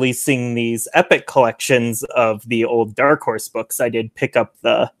started releasing these epic collections of the old Dark Horse books, I did pick up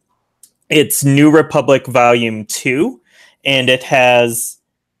it's New Republic Volume 2, and it has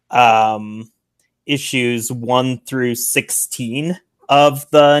issues 1 through 16 of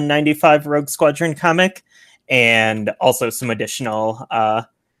the 95 Rogue Squadron comic, and also some additional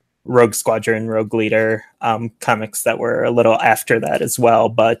Rogue Squadron, Rogue Leader comics that were a little after that as well.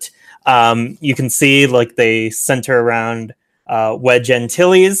 But you can see like they center around Wedge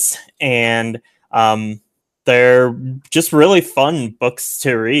Antilles, and they're just really fun books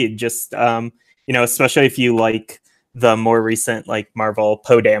to read. Just, especially if you like the more recent like Marvel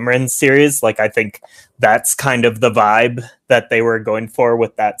Poe Dameron series. Like I think that's kind of the vibe that they were going for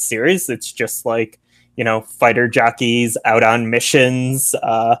with that series. It's just like, fighter jockeys out on missions,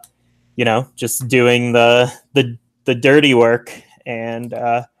 just doing the dirty work and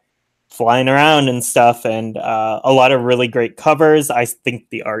flying around and stuff, and a lot of really great covers. I think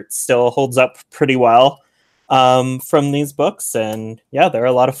the art still holds up pretty well from these books, and yeah, they're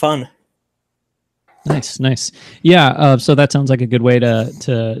a lot of fun. Nice. Yeah, so that sounds like a good way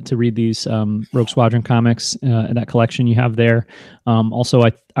to read these Rogue Squadron comics, that collection you have there. Also,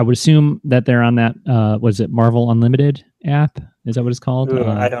 I would assume that they're on that, was it Marvel Unlimited app? Is that what it's called? Ooh,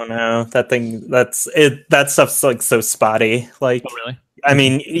 I don't know. That stuff's like so spotty. Like, oh, really? I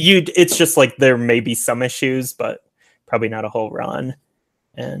mean, it's just like there may be some issues, but probably not a whole run.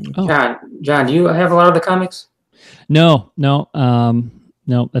 And John, do you have a lot of the comics? No,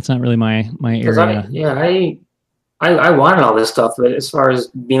 that's not really my area. I wanted all this stuff, but as far as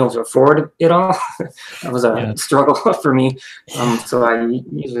being able to afford it all, that was a struggle for me. So I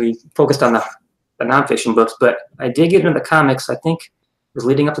usually focused on the nonfiction books, but I did get into the comics. I think it was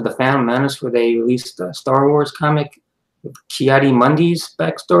leading up to the Phantom Menace, where they released a Star Wars comic with Ki-Adi-Mundi's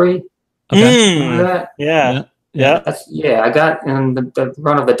backstory. Okay. Remember that? Yeah. I got in the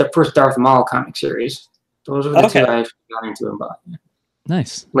run of the first Darth Maul comic series. Those are the two I actually got into and bought.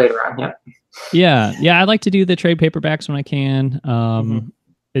 Nice. Later on, yeah. I like to do the trade paperbacks when I can.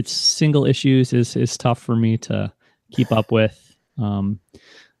 It's single issues is tough for me to keep up with.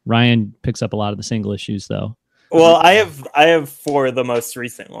 Ryan picks up a lot of the single issues though. Well, I have for the most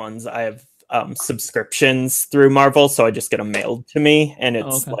recent ones, I have subscriptions through Marvel, so I just get them mailed to me, and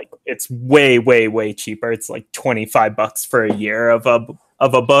it's it's way cheaper. It's like $25 for a year of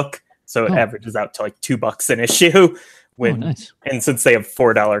a book, so it averages out to like $2 an issue. Nice. And since they have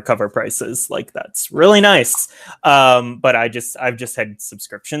 $4 cover prices, like that's really nice. But I've just had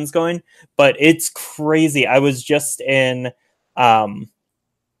subscriptions going, but it's crazy. I was just in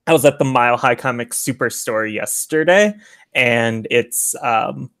I was at the Mile High Comics Superstore yesterday, and it's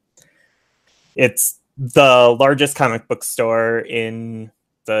the largest comic book store in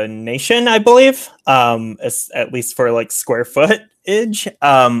the nation, I believe, at least for like square footage.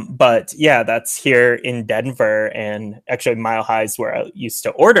 But yeah, that's here in Denver, and actually Mile High is where I used to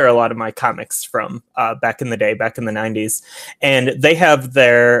order a lot of my comics from back in the day, back in the 90s. And they have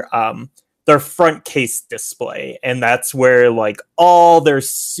their front case display, and that's where like all their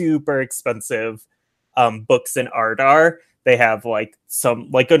super expensive books and art are. They have like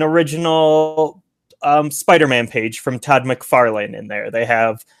an original Spider-Man page from Todd McFarlane in there. They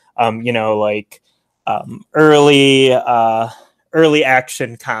have early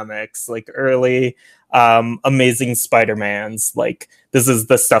action comics, like early Amazing Spider-Mans. Like this is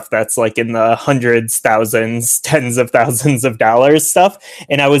the stuff that's like in the hundreds, thousands, tens of thousands of dollars stuff.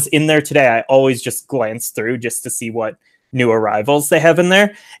 And I was in there today. I always just glance through just to see what new arrivals they have in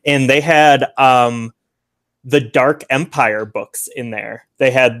there. And they had the Dark Empire books in there. They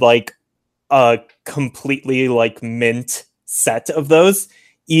had like a completely like mint set of those.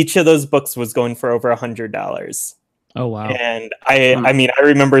 Each of those books was going for over $100. Oh wow. And I mean, I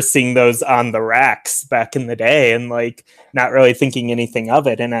remember seeing those on the racks back in the day and like not really thinking anything of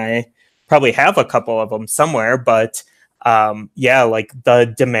it. And I probably have a couple of them somewhere, but like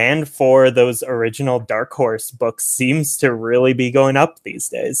the demand for those original Dark Horse books seems to really be going up these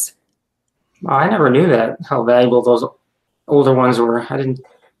days. Oh, I never knew that, how valuable those older ones were. I didn't.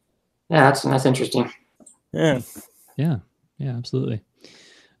 Yeah, that's interesting. Yeah, absolutely.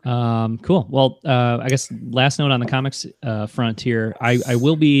 Cool. Well, I guess last note on the comics front here. I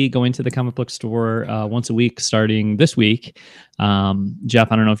will be going to the comic book store once a week starting this week.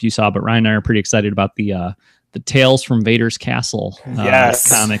 Jeff, I don't know if you saw, but Ryan and I are pretty excited about the Tales from Vader's Castle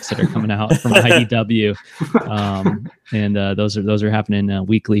comics that are coming out from IDW. And those are happening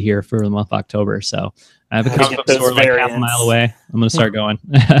weekly here for the month of October. So I have a comic book store like half a mile away. I'm going to start going.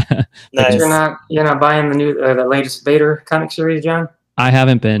 Nice. You're not buying the latest Vader comic series, John? I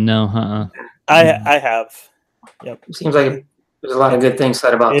haven't been. No. I have. Yep. It seems like there's a lot of good things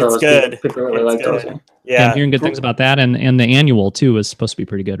said about those. Good. People really like those. Yeah. I'm hearing good things about that, and the annual too is supposed to be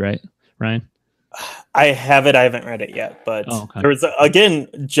pretty good, right, Ryan? I have it. I haven't read it yet, but there was again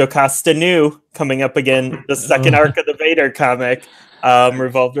Jocasta Nu coming up again. The second arc of the Vader comic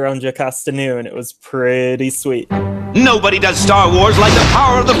revolved around Jocasta Nu, and it was pretty sweet. Nobody does Star Wars like the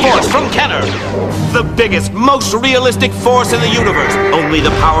power of the Force from Kenner. The biggest, most realistic force in the universe. Only the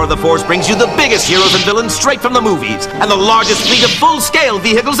power of the Force brings you the biggest heroes and villains straight from the movies, and the largest fleet of full-scale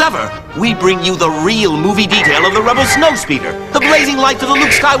vehicles ever. We bring you the real movie detail of the Rebel Snowspeeder, the blazing lights of the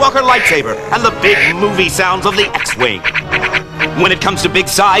Luke Skywalker lightsaber, and the big movie sounds of the X-Wing. When it comes to big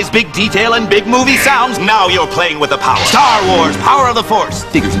size, big detail, and big movie sounds, now you're playing with the power. Star Wars, Power of the Force.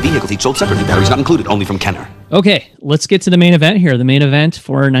 Figures and vehicles each sold separately. Batteries not included, only from Kenner. Okay, let's get to the main event here. The main event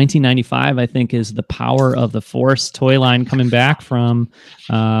for 1995, I think, is the Power of the Force toy line coming back from,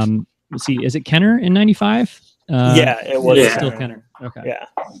 let's see, is it Kenner in 95? Yeah, it was. Yeah. Still Kenner. Okay. Yeah.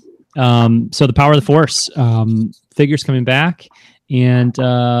 So the Power of the Force figures coming back, and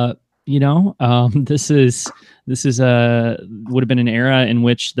this is would have been an era in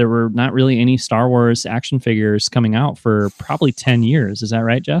which there were not really any Star Wars action figures coming out for probably 10 years. Is that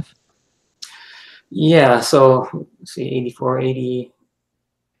right, Jeff? Yeah, so let's see, 84, 80.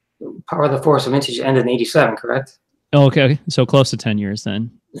 Power of the Force vintage ended in 87, correct? Oh, okay, so close to 10 years then.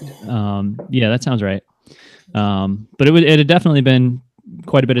 Yeah, that sounds right. But it had definitely been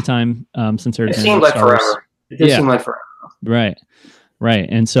quite a bit of time since there had been seemed like forever. It did seem like forever. Right.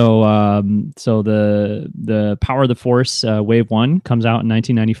 And so so the Power of the Force Wave 1 comes out in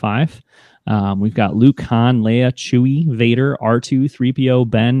 1995. We've got Luke, Han, Leia, Chewie, Vader, R2, 3PO,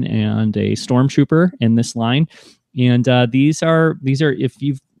 Ben, and a Stormtrooper in this line. And these are if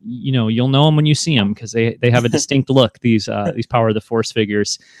you'll know them when you see them because they have a distinct look. These Power of the Force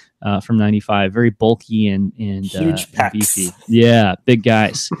figures from '95, very bulky and huge packs. Beefy. Yeah, big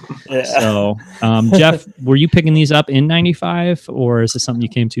guys. Yeah. So, Jeff, were you picking these up in '95, or is this something you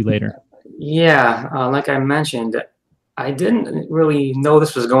came to later? Yeah, like I mentioned, I didn't really know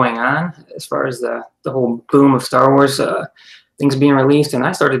this was going on as far as the whole boom of Star Wars things being released, and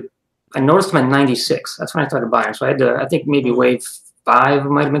I noticed them in '96. That's when I started buying. So I think maybe Wave 5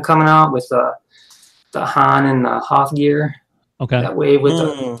 might have been coming out with the Han and the Hoth gear. Okay. That wave with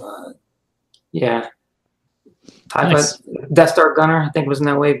the nice. Death Star Gunner, I think was in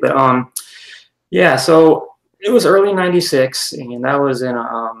that wave. But yeah, so it was early '96, and I was in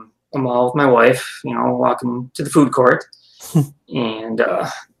a mall with my wife, walking to the food court. And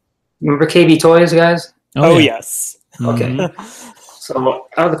remember KB Toys, guys? Oh yes. Okay. So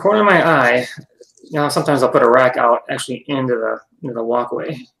out of the corner of my eye, sometimes I'll put a rack out actually into the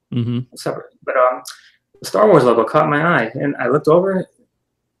walkway, separate. But the Star Wars logo caught my eye, and I looked over,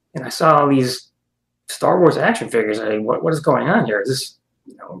 and I saw all these Star Wars action figures. I think, what is going on here? Is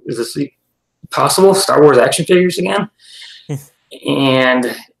this possible? Star Wars action figures again?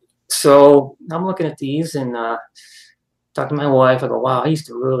 And so I'm looking at these and talking to my wife. I go, wow, I used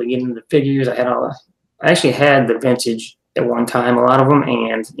to really get into the figures. I actually had the vintage at one time, a lot of them,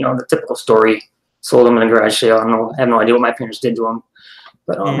 and the typical story. Sold them in a garage sale. I have no idea what my parents did to them.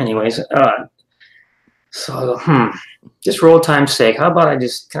 But anyways, so just for old time's sake, how about I'm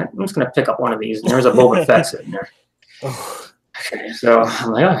just going to pick up one of these. And there's a Boba Fett sitting there. Okay, so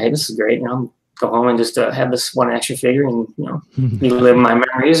I'm like, all right, this is great. Go home and just have this one action figure and relive my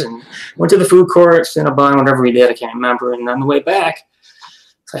memories. And went to the food court, and buying whatever we did. I can't remember. And on the way back,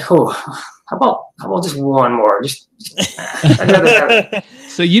 it's like, how about just one more? I'd rather have it.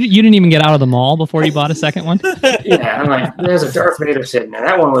 So you didn't even get out of the mall before you bought a second one? Yeah, I'm like, there's a Darth Vader sitting there.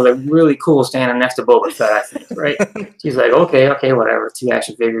 That one was really cool standing next to Boba Fett, I think, right? She's like, okay, whatever. 2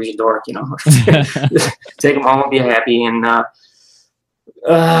 action figures, you dork, Take them home and be happy. And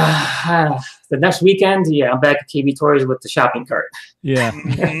the next weekend, I'm back at KB Toys with the shopping cart. Yeah.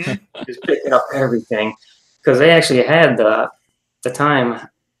 Just picking up everything. Because they actually had the time,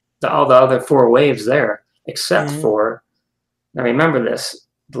 all the other 4 waves there, except for, now remember this,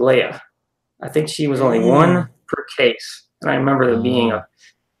 Leia. I think she was only 1 per case. And I remember there being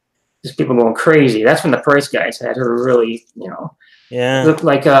just people going crazy. That's when the price guides had her really, looked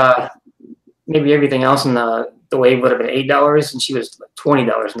like maybe everything else in the wave would have been $8, and she was like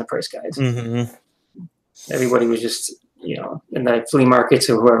 $20 in the price guides. Everybody was just, in the flea markets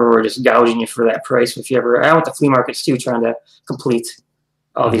or whoever were just gouging you for that price. I went to flea markets too, trying to complete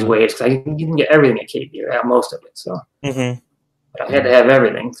all these waves, because you can get everything at KB, or most of it. So but I had to have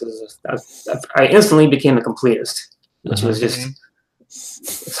everything, because I instantly became a completist, which was just,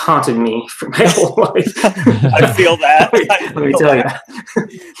 it's haunted me for my whole life. I feel that. Let me tell you.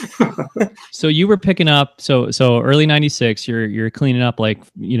 So you were picking up, so early '96. You're cleaning up, like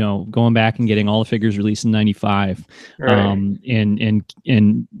going back and getting all the figures released in '95, right.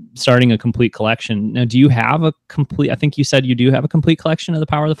 and starting a complete collection. Now, do you have a complete? I think you said you do have a complete collection of the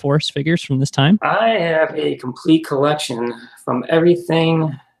Power of the Force figures from this time. I have a complete collection from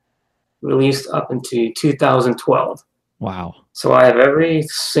everything released up into 2012. Wow. So I have every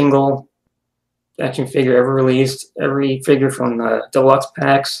single action figure ever released, every figure from the deluxe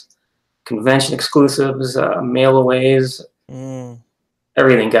packs, convention exclusives, mail-aways,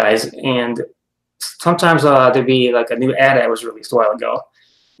 everything, guys. And sometimes there'd be like a new ad that was released a while ago,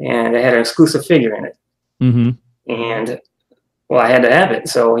 and it had an exclusive figure in it. And, well, I had to have it.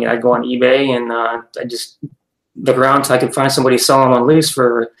 So, I'd go on eBay, and I just look around so I could find somebody selling one loose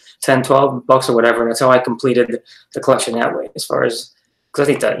for $10-12 or whatever. And that's how I completed the collection that way, as far as, because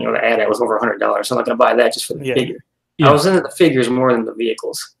I think that, the ad was over $100. So I'm not going to buy that just for the figure. Yeah. I was into the figures more than the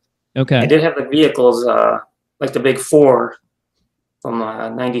vehicles. Okay. I did have the vehicles, like the big 4 from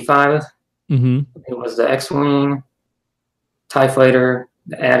 95. It was the X-Wing, TIE Fighter,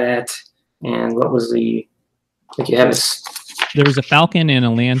 the AT-AT, and what was the, like you have this. There was a Falcon and a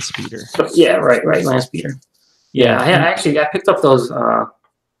Land Speeder. Yeah, right, Land Speeder. Yeah, I picked up those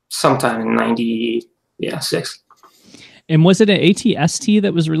sometime in 96. And was it an AT-ST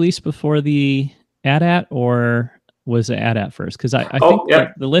that was released before the AT-AT, or was it AT-AT first? Because I think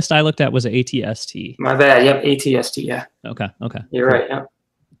the list I looked at was an AT-ST. My bad. Yep, AT-ST. Yeah. Okay. You're right. Yep.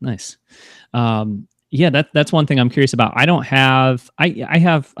 Nice. Yeah, that's one thing I'm curious about. I don't have. I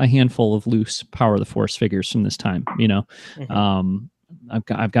have a handful of loose Power of the Force figures from this time. You know,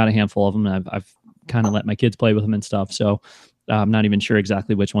 I've got a handful of them. And I've kind of let my kids play with them and stuff. So I'm not even sure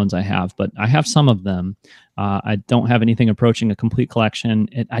exactly which ones I have, but I have some of them. I don't have anything approaching a complete collection.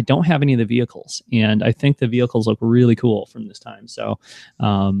 I don't have any of the vehicles, and I think the vehicles look really cool from this time. So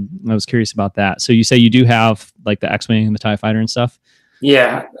I was curious about that. So you say you do have like the X-Wing and the TIE Fighter and stuff?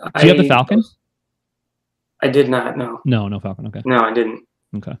 Yeah. Do you have the Falcon? I did not, no. No Falcon, okay. No, I didn't.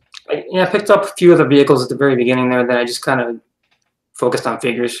 Okay. I picked up a few of the vehicles at the very beginning there, then I just kind of focused on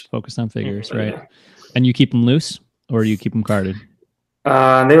figures. Right. Yeah. And you keep them loose, or do you keep them carded?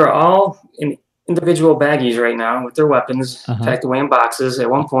 They were all in individual baggies right now with their weapons, packed away in boxes. At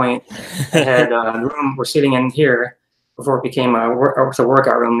one point, I had a room we're sitting in here before it became a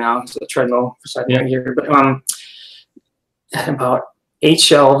workout room now. It's a treadmill for sitting right here. But had about 8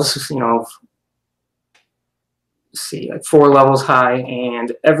 shelves, you know, like 4 levels high,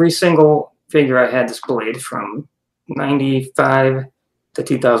 and every single figure I had displayed from 95 to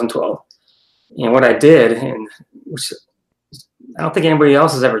 2012. And what I did, and which I don't think anybody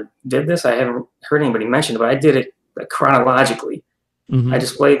else has ever did this. I haven't heard anybody mention it, but I did it like chronologically. I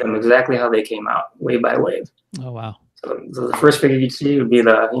displayed them exactly how they came out, wave by wave. Oh wow! So the first figure you'd see would be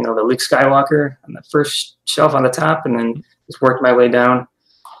the Luke Skywalker on the first shelf on the top, and then just worked my way down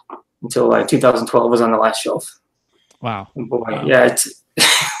until like 2012 was on the last shelf. Wow! And boy, yeah. It's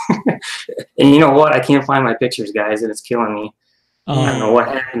and you know what? I can't find my pictures, guys, and it's killing me. I don't know what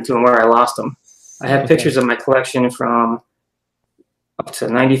happened to them, where I lost them. I have pictures of my collection from up to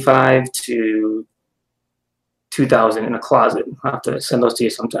 95 to 2000 in a closet. I'll have to send those to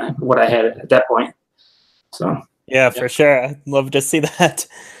you sometime, what I had at that point. So yeah, for sure. I'd love to see that.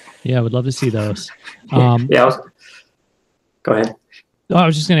 Yeah, I would love to see those. Go ahead. Oh, I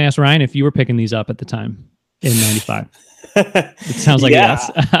was just going to ask Ryan if you were picking these up at the time in 95. It sounds like yes.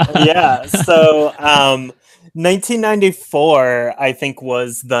 Yeah. So 1994, I think,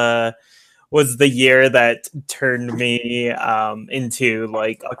 was the year that turned me into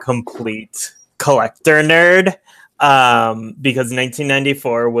like a complete collector nerd, because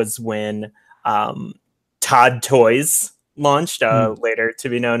 1994 was when Todd Toys launched, later to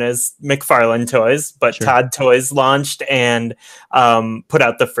be known as McFarlane Toys, but Todd Toys launched and put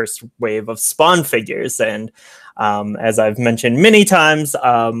out the first wave of Spawn figures. And as I've mentioned many times,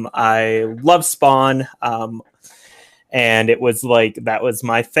 I love Spawn. And it was like, that was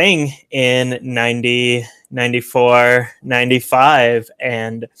my thing in 90, 94, 95.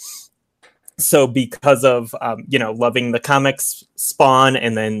 And so because of, loving the comics Spawn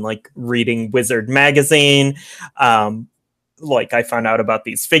and then like reading Wizard magazine, like I found out about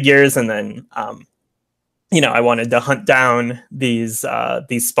these figures, and then, I wanted to hunt down these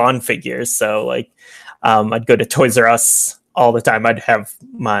Spawn figures. So like, I'd go to Toys R Us all the time. I'd have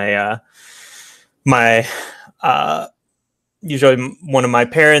my, usually one of my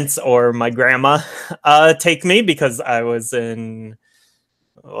parents or my grandma take me, because I was in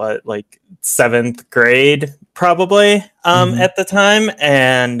like 7th grade probably at the time,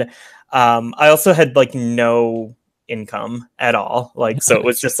 and I also had like no income at all, like so it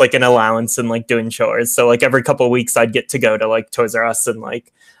was just like an allowance and like doing chores. So like every couple of weeks I'd get to go to like Toys R Us and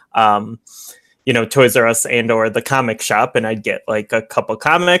like Toys R Us and or the comic shop, and I'd get like a couple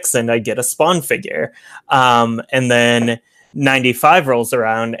comics and I'd get a Spawn figure, and then 95 rolls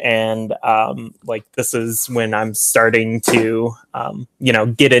around, and like this is when I'm starting to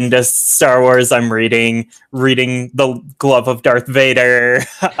get into Star Wars. I'm reading The Glove of Darth Vader,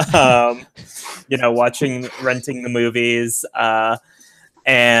 renting the movies,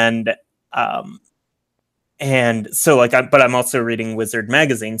 and so like but I'm also reading Wizard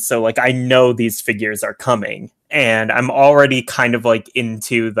magazine, so like I know these figures are coming, and I'm already kind of like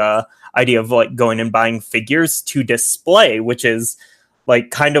into the idea of like going and buying figures to display, which is like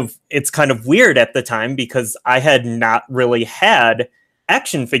it's kind of weird at the time, because I had not really had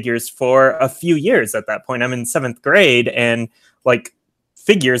action figures for a few years at that point. I'm in 7th grade, and like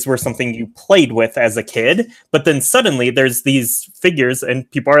figures were something you played with as a kid, but then suddenly there's these figures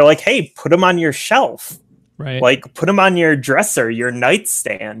and people are like, hey, put them on your shelf. Right. Like put them on your dresser, your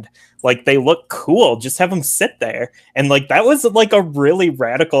nightstand. Like they look cool. Just have them sit there. And like that was like a really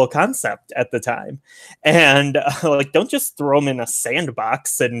radical concept at the time. And like don't just throw them in a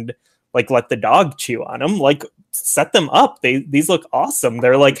sandbox and like let the dog chew on them. Like, set them up. These look awesome.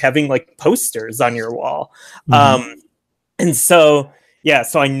 They're like having like posters on your wall. And so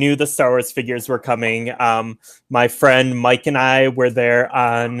so I knew the Star Wars figures were coming. My friend Mike and I were there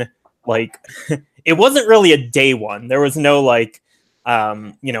on like it wasn't really a day one. There was no like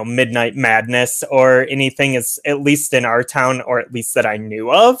midnight madness or anything, is at least in our town, or at least that I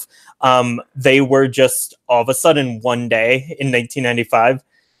knew of. They were just all of a sudden one day in 1995,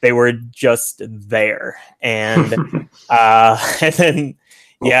 they were just there. And and then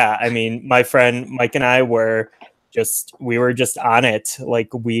I mean, my friend Mike and I were just on it.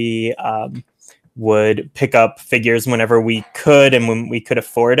 Like, we would pick up figures whenever we could and when we could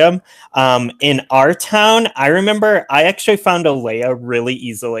afford them. In our town, I remember I actually found a Leia really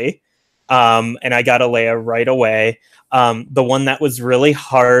easily. And I got a Leia right away. The one that was really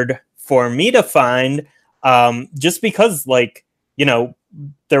hard for me to find, just because, like,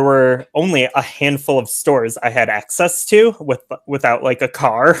 there were only a handful of stores I had access to without like a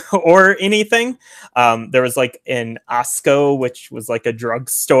car or anything. There was like an Osco, which was like a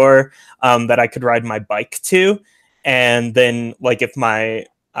drugstore that I could ride my bike to. And then like if my,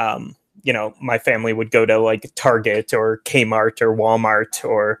 my family would go to like Target or Kmart or Walmart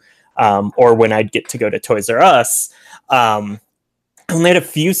or when I'd get to go to Toys R Us, I only had a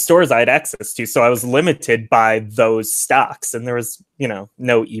few stores I had access to, so I was limited by those stocks, and there was, no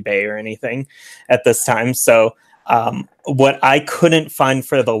eBay or anything at this time. So what I couldn't find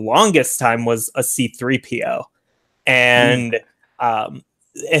for the longest time was a C-3PO. And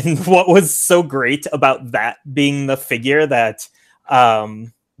what was so great about that being the figure that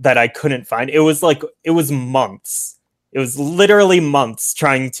I couldn't find, it was months. It was literally months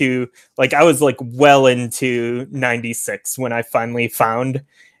trying to, like, I was like well into 96 when I finally found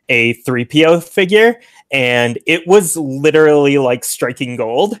a 3PO figure, and it was literally like striking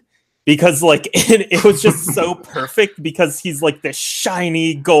gold, because like it was just so perfect, because he's like this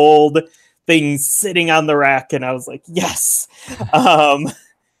shiny gold thing sitting on the rack, and I was like, yes.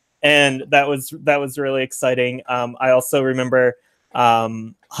 And that was really exciting. I also remember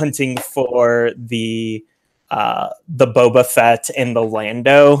hunting for the Boba Fett and the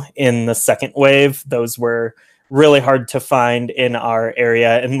Lando in the second wave. Those were really hard to find in our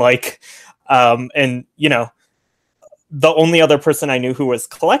area. And like, the only other person I knew who was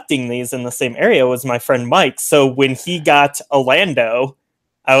collecting these in the same area was my friend Mike. So when he got a Lando,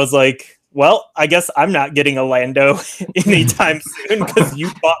 I was like, well, I guess I'm not getting a Lando anytime soon, because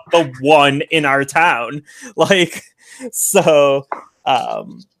you bought the one in our town. Like, so,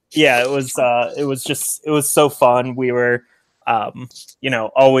 it was so fun. We were, him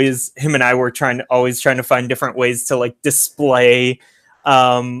and I were trying to find different ways to like display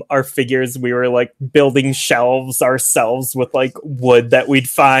our figures. We were like building shelves ourselves with like wood that we'd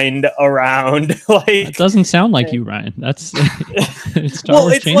find around. Like, it doesn't sound like you, Ryan. That's Star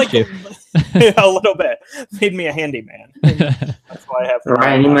Wars changed like, you. A little bit. Made me a handyman. That's why I have.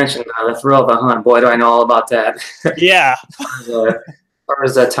 Ryan, you mentioned the thrill of the hunt. Boy, do I know all about that. Yeah. As far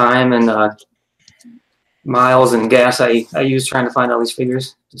as the time and miles and gas I used trying to find all these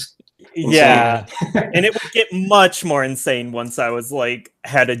figures. Yeah. And it would get much more insane once I was like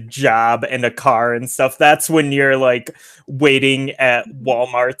had a job and a car and stuff. That's when you're like waiting at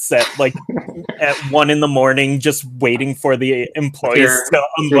Walmart's at 1 a.m, just waiting for the employees to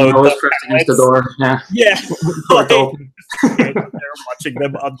unload the door. Yeah. They're watching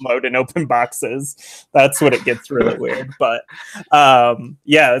them unload and open boxes. That's when it gets really weird. But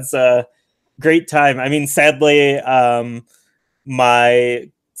it's a great time. I mean, sadly, my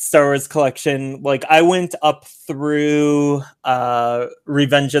Star Wars collection, like, I went up through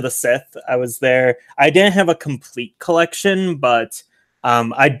Revenge of the Sith. I was there. I didn't have a complete collection, but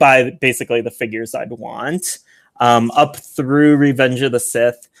I'd buy basically the figures I'd want up through Revenge of the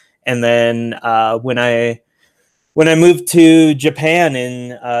Sith. And then when I moved to Japan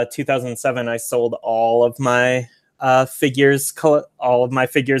in 2007, I sold all of my figures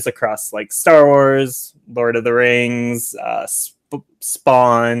across like Star Wars, Lord of the Rings,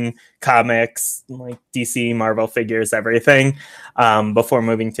 Spawn, comics, like DC, Marvel figures, everything, before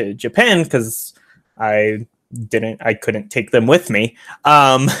moving to Japan, because I couldn't take them with me,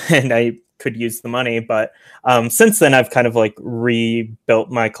 and I could use the money. But since then, I've kind of like rebuilt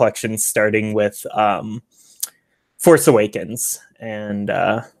my collection, starting with Force Awakens, and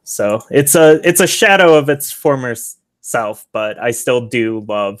so it's a shadow of its former self, but I still do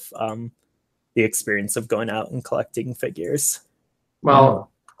love the experience of going out and collecting figures. Well,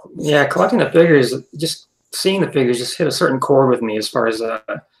 yeah, collecting the figures, just seeing the figures just hit a certain chord with me as far as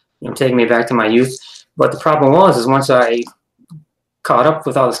taking me back to my youth. But the problem is once I caught up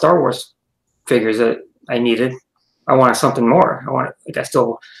with all the Star Wars figures that I needed, I wanted something more. I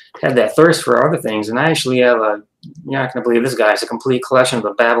still had that thirst for other things, and I actually have you're not going to believe this, guy. It's a complete collection of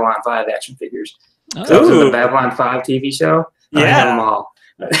the Babylon 5 action figures. Oh. So the Babylon 5 TV show. Yeah. I have them all.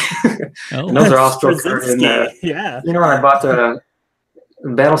 And those are all still covered in yeah. You know, I bought the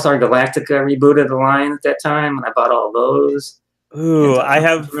Battlestar Galactica rebooted the line at that time, and I bought all those. Ooh, I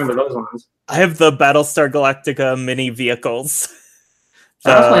remember those ones. I have the Battlestar Galactica mini vehicles.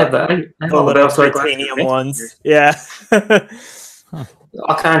 I also have the little titanium ones. Yeah.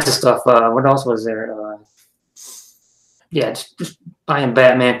 All kinds of stuff. What else was there? Just buying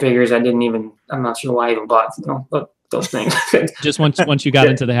Batman figures. I'm not sure why I even bought those things. Just once you got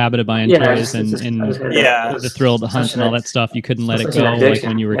into the habit of buying toys and the thrill of the hunt and all that stuff, you couldn't let it go like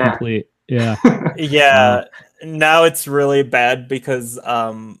when you were complete. Yeah. Yeah. Now it's really bad because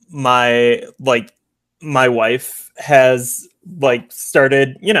my wife has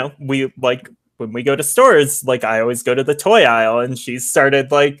started, we when we go to stores, I always go to the toy aisle, and she's started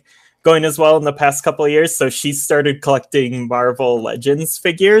going as well in the past couple of years. So she started collecting Marvel Legends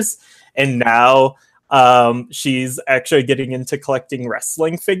figures, and now she's actually getting into collecting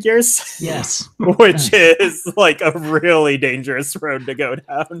wrestling figures. Yes. Which is a really dangerous road to go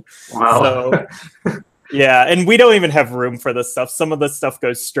down. Wow. So yeah, and we don't even have room for this stuff. Some of the stuff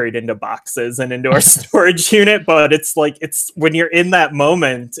goes straight into boxes and into our storage unit, but it's when you're in that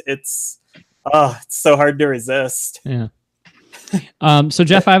moment, it's so hard to resist. Yeah. So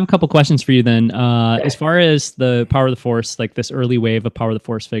Jeff, I have a couple questions for you then. As far as the Power of the Force, this early wave of Power of the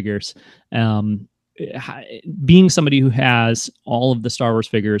Force figures, being somebody who has all of the Star Wars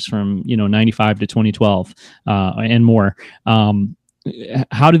figures from 95 to 2012 and more,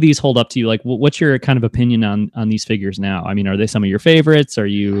 how do these hold up to you? What's your kind of opinion on these figures now? I mean, are they some of your favorites? Are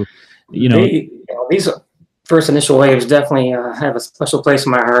you these first initial waves definitely have a special place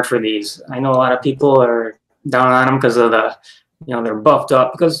in my heart for these. I know a lot of people are down on them because of they're buffed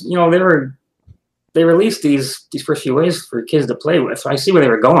up because they released these first few waves for kids to play with. So I see where they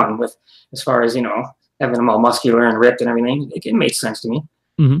were going with as far as having them all muscular and ripped and everything. It made sense to me.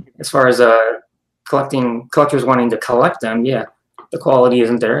 Mm-hmm. As far as collectors wanting to collect them, the quality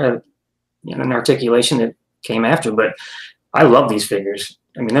isn't there. An articulation that came after, but I love these figures.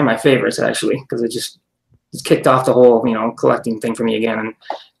 I mean, they're my favorites actually because it's kicked off the whole collecting thing for me again. And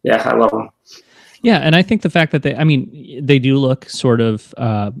I love them. Yeah, and I think the fact that they do look sort of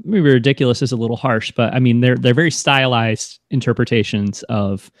maybe ridiculous is a little harsh, but I mean they're very stylized interpretations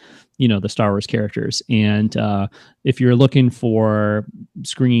of the Star Wars characters, and if you're looking for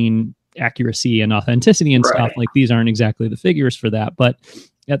screen accuracy and authenticity and stuff, these aren't exactly the figures for that. But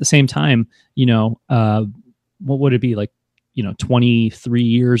at the same time, what would it be 23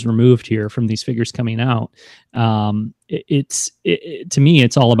 years removed here from these figures coming out. To me,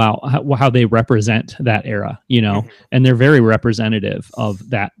 it's all about how they represent that era, and they're very representative of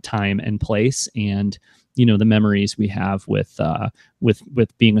that time and place and, the memories we have with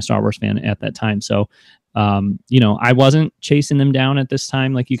being a Star Wars fan at that time. So, I wasn't chasing them down at this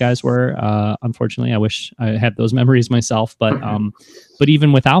time like you guys were. Unfortunately, I wish I had those memories myself. But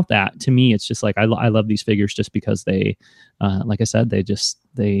even without that, to me, it's just I love these figures just because they, like I said,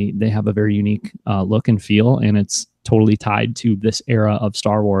 they have a very unique look and feel, and it's totally tied to this era of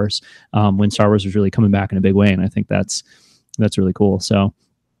Star Wars when Star Wars was really coming back in a big way, and I think that's really cool. So.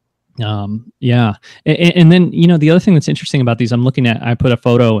 And then the other thing that's interesting about these, I put a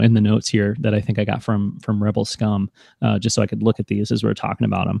photo in the notes here that I think I got from Rebel Scum, just so I could look at these as we're talking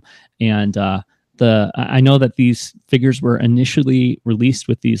about them. And I know that these figures were initially released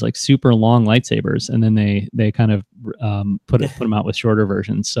with these super long lightsabers, and then they kind of put them out with shorter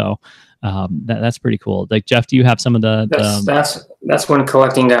versions. So that's pretty cool. Jeff, do you have some of that's when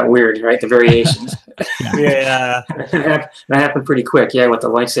collecting got weird, right? The variations. Yeah. That happened pretty quick. Yeah, with the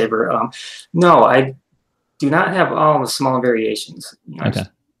lightsaber. No, I do not have all the small variations. Okay.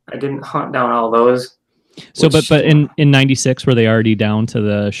 I didn't hunt down all those. So, but in 96, were they already down to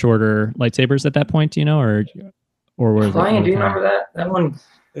the shorter lightsabers at that point? Or were Ryan, do you remember that one?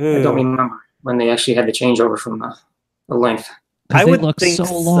 I don't remember when they actually had the changeover from the length. I would look so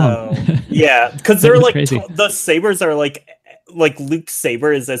long. So. Yeah, because they're the sabers are like Luke's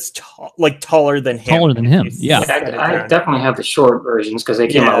saber is as taller than him. Taller than him. Yeah. I definitely have the short versions because they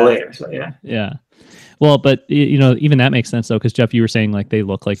came out later. So yeah. Yeah. Well, but even that makes sense though, because Jeff, you were saying they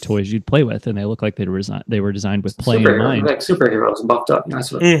look like toys you'd play with, and they look like they were designed with play in mind, like superheroes buffed up.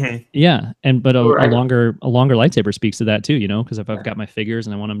 That's what. Mm-hmm. Yeah, but a longer lightsaber speaks to that too. Because if I've got my figures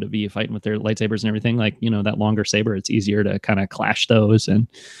and I want them to be fighting with their lightsabers and everything, that longer saber, it's easier to kind of clash those. And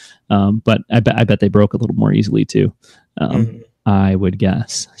but I bet they broke a little more easily too. I would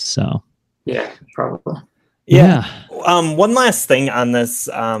guess. So yeah, probably. Yeah. One last thing on this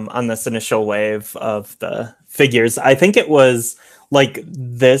initial wave of the figures. I think it was like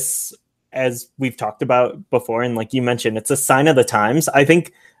this, as we've talked about before, and like you mentioned, it's a sign of the times. I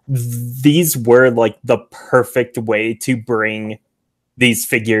think these were like the perfect way to bring these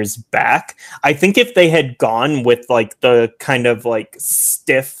figures back. I think if they had gone with like the kind of like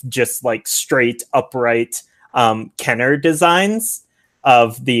stiff, just like straight upright Kenner designs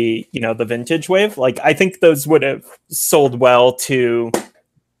of the, you know, the vintage wave, like I think those would have sold well to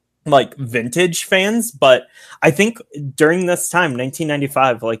like vintage fans. But I think during this time,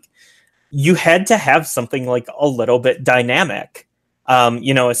 1995, like you had to have something like a little bit dynamic,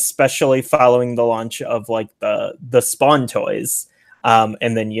 you know, especially following the launch of like the Spawn toys.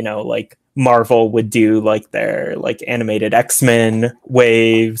 And then, you know, like Marvel would do like their like animated X-Men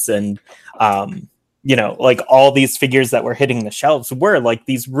waves, and you know, like all these figures that were hitting the shelves were like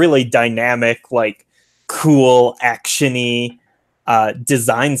these really dynamic, like cool, actiony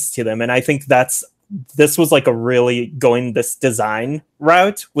designs to them. And I think this was like a really, going this design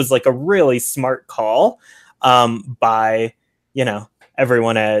route was like a really smart call by, you know,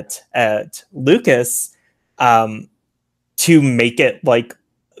 everyone at Lucas to make it like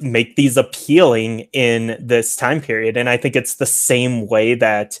make these appealing in this time period. And I think it's the same way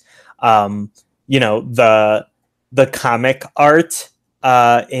that you know, the comic art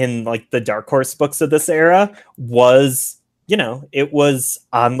in like the Dark Horse books of this era was, you know, it was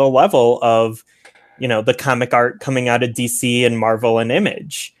on the level of, you know, the comic art coming out of DC and Marvel and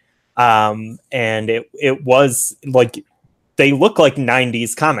Image. And it was like, they look like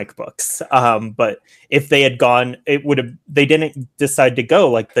 90s comic books. But if they had gone, they didn't decide to go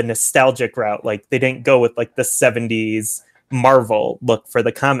like the nostalgic route. Like they didn't go with like the 70s Marvel look for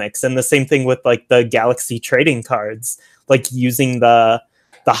the comics. And the same thing with like the Galaxy trading cards, like using the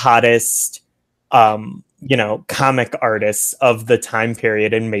hottest, you know, comic artists of the time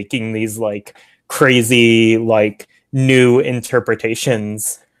period and making these like crazy, like new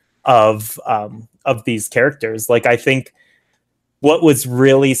interpretations of these characters. Like, I think what was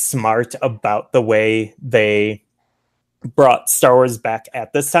really smart about the way they brought Star Wars back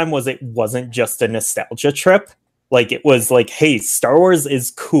at this time was it wasn't just a nostalgia trip. Like, it was like, hey, Star Wars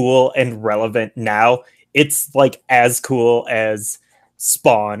is cool and relevant now. It's like as cool as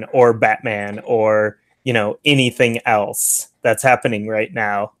Spawn or Batman or, you know, anything else that's happening right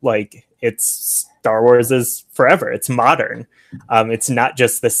now. Like, it's Star Wars is forever. It's modern. It's not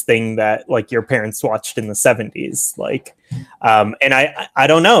just this thing that like your parents watched in the 70s. Like, and I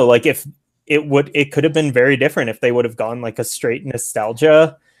don't know, like if it could have been very different if they would have gone like a straight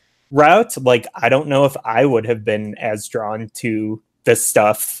nostalgia route. Like, I don't know if I would have been as drawn to this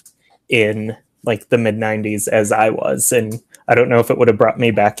stuff in like the mid 90s as I was. And I don't know if it would have brought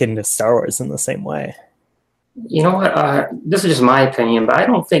me back into Star Wars in the same way. You know what? This is just my opinion, but I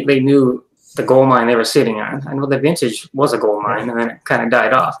don't think they knew the gold mine they were sitting on. I know the vintage was a gold mine, and then it kind of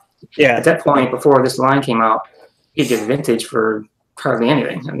died off. Yeah. At that point, before this line came out, you did vintage for hardly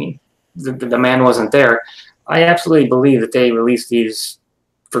anything. I mean, the demand wasn't there. I absolutely believe that they released these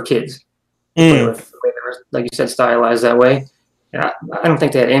for kids. The way they were, like you said, stylized that way. Yeah, I don't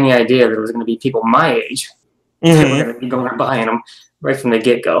think they had any idea that it was going to be people my age that were going to be going and buying them right from the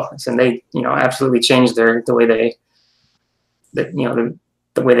get-go. And they, you know, absolutely changed the way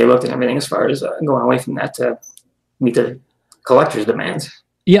they looked at everything as far as going away from that to meet the collector's demands.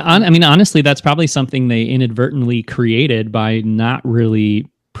 Yeah, I mean, honestly, that's probably something they inadvertently created by not really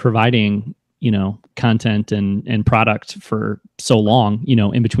providing, you know, content and product for so long, you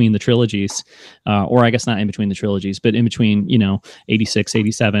know, in between the trilogies, or I guess not in between the trilogies, but in between, you know, 86,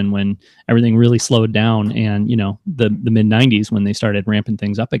 87, when everything really slowed down, and, you know, the mid 90s when they started ramping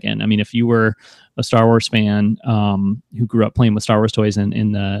things up again. I mean, if you were a Star Wars fan who grew up playing with Star Wars toys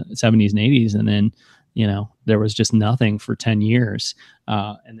in the 70s and 80s, and then, you know, there was just nothing for 10 years,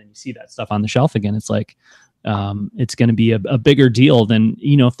 and then you see that stuff on the shelf again, it's like, it's going to be a bigger deal than,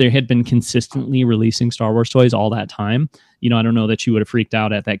 you know, if they had been consistently releasing Star Wars toys all that time. You know, I don't know that you would have freaked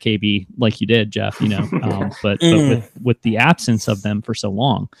out at that KB like you did, Jeff, you know, but with the absence of them for so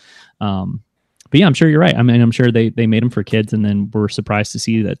long. But yeah, I'm sure you're right. I mean, I'm sure they made them for kids, and then were surprised to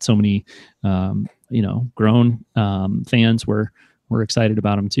see that so many, you know, grown fans were excited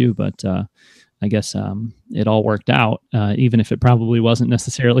about them too. But I guess it all worked out, even if it probably wasn't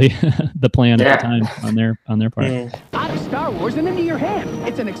necessarily the plan at the time on their part. Out of Star Wars and into your hand.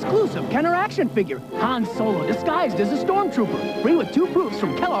 It's an exclusive Kenner action figure. Han Solo disguised as a stormtrooper. Free with 2 proofs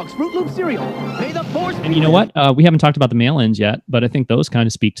from Kellogg's Fruit Loop cereal. May the Force. And you know what? We haven't talked about the mail-ins yet, but I think those kind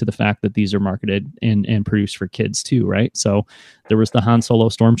of speak to the fact that these are marketed and produced for kids too, right? So there was the Han Solo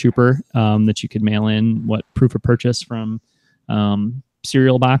stormtrooper that you could mail in. What proof of purchase from?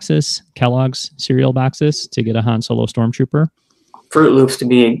 Cereal boxes, Kellogg's cereal boxes to get a Han Solo stormtrooper. Fruit Loops to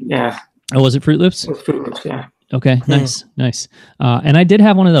be, yeah. Oh, was it Fruit Loops? It was Fruit Loops, yeah. Okay, nice. And I did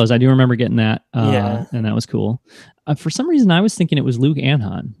have one of those. I do remember getting that, and that was cool. For some reason, I was thinking it was Luke and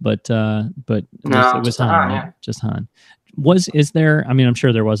Han, but it was Han, Han, right? Just Han. Is there? I mean, I'm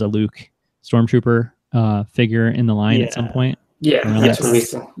sure there was a Luke stormtrooper figure in the line at some point. Yeah, that's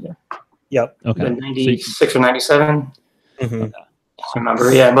released. Yeah. Yep. Okay. 96 or 97. Mm-hmm. I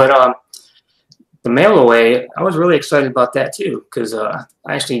remember, yeah, but the mail away, I was really excited about that too, because I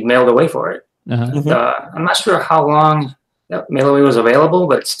actually mailed away for it. I'm not sure how long that mail away was available,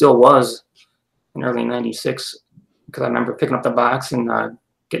 but it still was in early 96, because I remember picking up the box and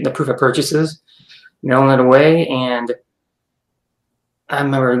getting the proof of purchases, mailing it away, and I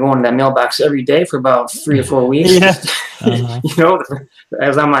remember going to that mailbox every day for about 3 or 4 weeks. Yeah. You know, that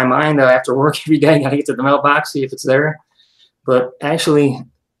was on my mind after work every day. I got to get to the mailbox, see if it's there. But actually,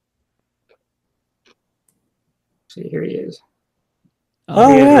 see, here he is.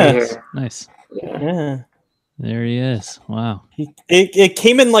 Oh, yeah. Nice. Yeah. There he is. Wow. It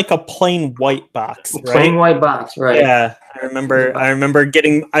came in like a plain white box, right? Plain white box, right? Yeah. I remember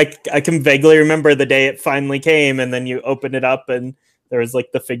getting, I can vaguely remember the day it finally came, and then you open it up and there was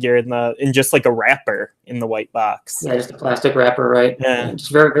like the figure in just like a wrapper in the white box. Yeah, just a plastic wrapper, right? Yeah.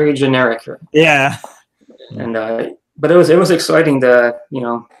 Just very, very generic. Yeah. And but it was exciting to, you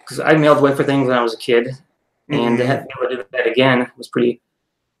know, because I mailed away for things when I was a kid, and to be able to do that again was pretty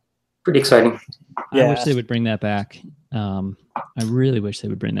exciting. I wish they would bring that back. I really wish they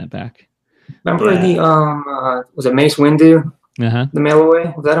would bring that back. Remember the was it Mace Windu? The mail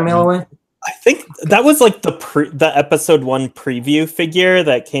away? Was that a mail away? I think that was like the episode 1 preview figure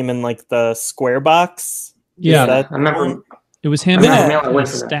that came in like the square box. Yeah, I remember. It was him and a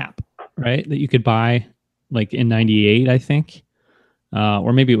Stap, right? That you could buy like in 98, I think.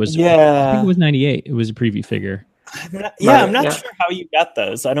 Or maybe it was, I think it was 98. It was a preview figure. I'm not sure how you got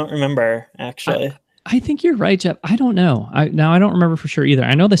those. I don't remember, actually. I think you're right, Jeff. I don't know. I don't remember for sure either.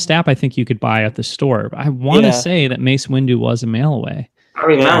 I know the Stap I think you could buy at the store. But I want to say that Mace Windu was a mail away. I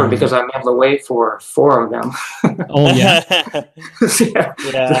remember because I mailed away for 4 of them. Oh, yeah.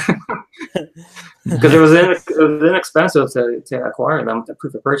 Yeah. Because it was inexpensive to acquire them, the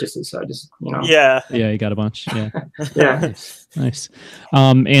proof of purchases. So I just, you know. Yeah. Yeah, you got a bunch. Yeah. Yeah. Nice.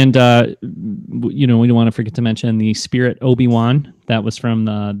 And, you know, we don't want to forget to mention the Spirit Obi-Wan. That was from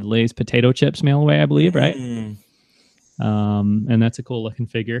the Lay's potato chips mail away, I believe, right? And that's a cool looking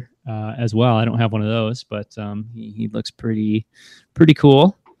figure as well. I don't have one of those, but he looks pretty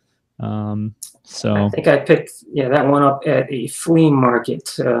cool. So I think I picked that one up at a flea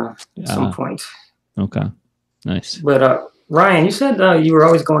market at some point. Okay, nice. But Ryan, you said you were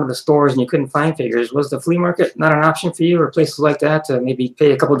always going to the stores and you couldn't find figures. Was the flea market not an option for you, or places like that, to maybe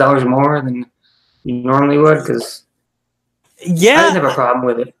pay a couple dollars more than you normally would? Because I didn't have a problem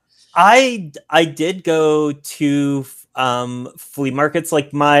with it. I did go to flea markets.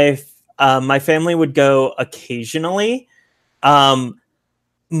 Like my family would go occasionally.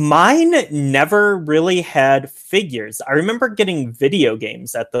 Mine never really had figures. I remember getting video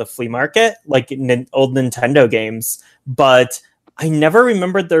games at the flea market, like old Nintendo games, but I never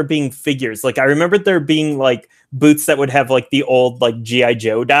remembered there being figures. Like I remembered there being like booths that would have like the old like G.I.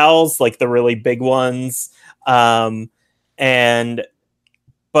 Joe dolls, like the really big ones. But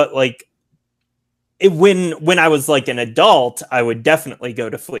like when I was like an adult, I would definitely go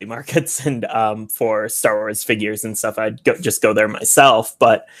to flea markets and for Star Wars figures and stuff. I'd just go there myself.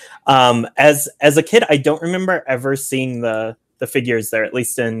 But as a kid, I don't remember ever seeing the figures there, at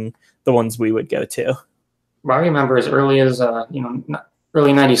least in the ones we would go to. Well, I remember as early as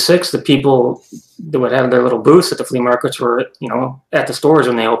early '96, the people that would have their little booths at the flea markets were at the stores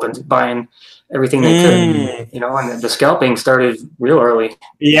when they opened, buying everything they could. And the scalping started real early.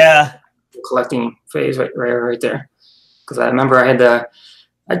 Yeah. Collecting phase right there, because I remember I had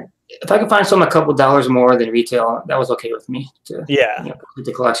if I could find some a couple dollars more than retail, that was okay with me to complete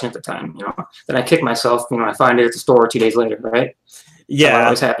the collection at the time. Then I kick myself I find it at the store 2 days later, right? Yeah, that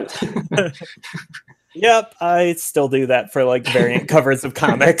always happened. Yep, I still do that for like variant covers of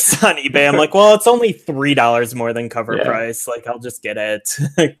comics on eBay. I'm like, well, it's only $3 more than cover price. Like, I'll just get it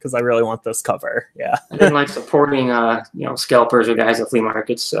because I really want this cover. Yeah. I didn't like supporting, scalpers or guys at flea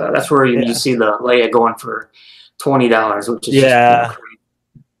markets. That's where you see the Leia going for $20, which is just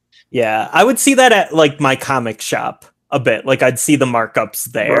yeah. I would see that at like my comic shop a bit. Like, I'd see the markups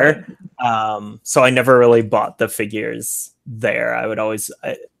there. Right. So I never really bought the figures there. I would always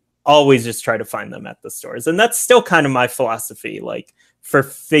just try to find them at the stores, and that's still kind of my philosophy. Like, for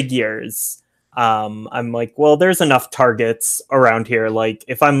figures, I'm like, well, there's enough Targets around here. Like,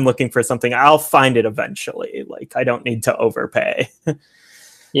 if I'm looking for something, I'll find it eventually. Like, I don't need to overpay.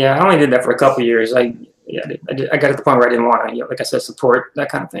 Yeah, I only did that for a couple of years. I got to the point where I didn't want to, like I said, support that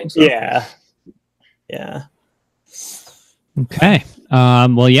kind of thing. So. Yeah. Okay.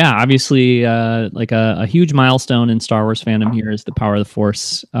 Well, yeah, obviously, like a huge milestone in Star Wars fandom here is the Power of the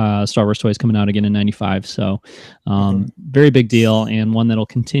Force. Star Wars toys coming out again in '95. So, very big deal, and one that'll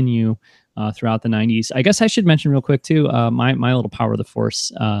continue throughout the '90s. I guess I should mention real quick too, my little Power of the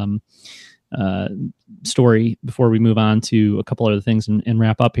Force story before we move on to a couple other things and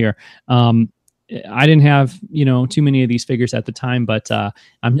wrap up here. I didn't have, too many of these figures at the time, but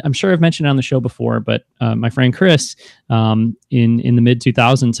I'm sure I've mentioned it on the show before, but my friend Chris in the mid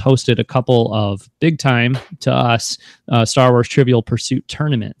 2000s hosted a couple of big time to us Star Wars Trivial Pursuit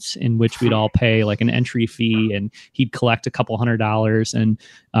tournaments in which we'd all pay like an entry fee, and he'd collect a couple $100, and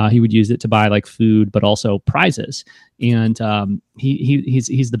he would use it to buy like food, but also prizes. And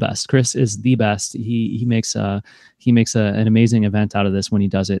he's the best. Chris is the best. He makes an amazing event out of this when he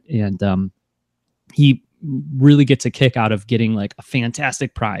does it. And he really gets a kick out of getting like a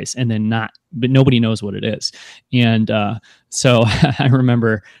fantastic prize and then but nobody knows what it is. And so I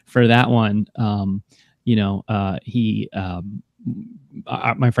remember for that one,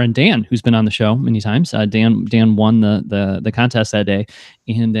 my friend Dan, who's been on the show many times, Dan won the contest that day,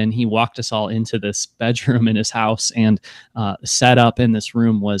 and then he walked us all into this bedroom in his house, and set up in this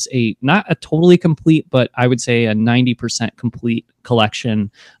room was not a totally complete, but I would say a 90% complete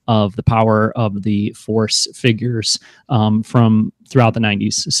collection of the Power of the Force figures from throughout the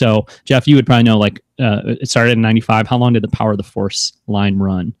 90s. So Jeff, you would probably know, like it started in '95. How long did the Power of the Force line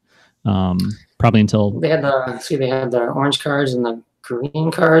run? Probably until they had the orange cards and the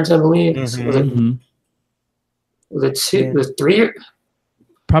green cards, I believe. Mm-hmm. Was it 3 years?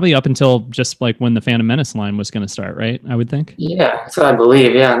 Probably up until just like when the Phantom Menace line was going to start, right? I would think. Yeah, that's what I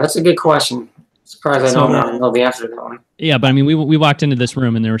believe. Yeah, that's a good question. Surprised I don't know the answer to that one. Yeah, but I mean, we walked into this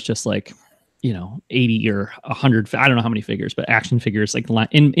room and there was just like, 80 or 100, I don't know how many figures, but action figures like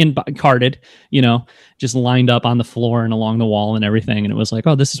in carded, just lined up on the floor and along the wall and everything. And it was like,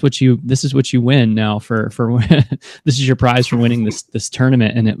 oh, this is what you win now for this is your prize for winning this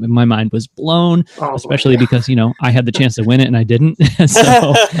tournament. And my mind was blown, especially because, I had the chance to win it and I didn't.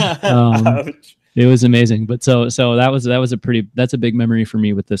 So, it was amazing. But so that's a big memory for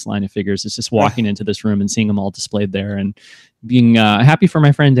me with this line of figures. It's just walking into this room and seeing them all displayed there and being happy for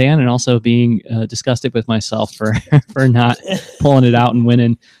my friend Dan, and also being disgusted with myself for not pulling it out and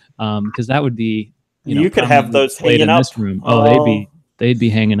winning. Because that would be, you could have those hanging up. This room. Oh, they'd be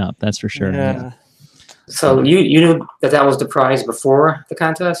hanging up. That's for sure. Yeah. So you knew that was the prize before the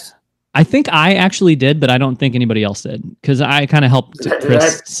contest? I think I actually did, but I don't think anybody else did, because I kind of helped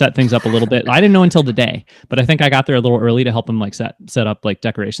Chris set things up a little bit. I didn't know until the day, but I think I got there a little early to help him like set up like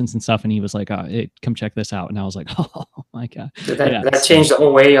decorations and stuff. And he was like, come check this out. And I was like, oh my God. Did that change the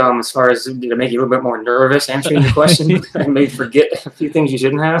whole way as far as, did it make you a little bit more nervous answering the question and maybe forget a few things you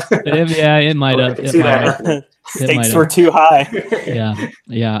shouldn't have? It might have. Stakes were too high.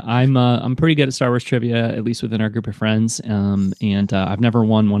 Yeah. I'm pretty good at Star Wars trivia, at least within our group of friends. And I've never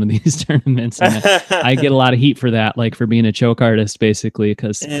won one of these tournaments, and I get a lot of heat for that, like for being a choke artist, basically,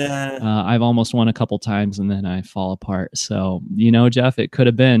 because I've almost won a couple times and then I fall apart. So, Jeff, it could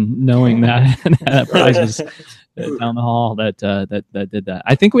have been knowing that that prize was down the hall that did that.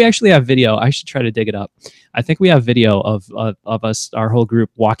 I think we actually have video. I should try to dig it up. I think we have video of us, our whole group,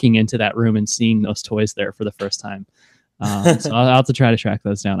 walking into that room and seeing those toys there for the first time. So I'll have to try to track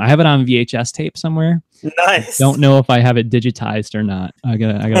those down. I have it on VHS tape somewhere. Nice. Don't know if I have it digitized or not. I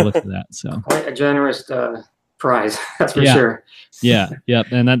gotta look for that. So quite a generous prize, that's for sure. Yeah, yep.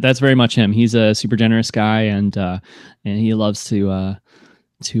 And that's very much him. He's a super generous guy, and he loves to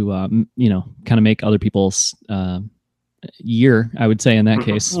kind of make other people's year, I would say, in that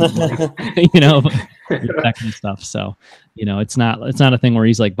case. That kind of stuff. So it's not a thing where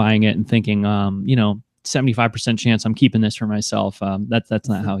he's like buying it and thinking 75% chance I'm keeping this for myself. That's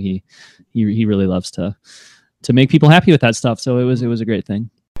not how he really loves to make people happy with that stuff. So it was a great thing.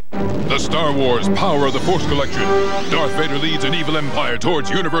 The Star Wars Power of the Force Collection. Darth Vader leads an evil empire towards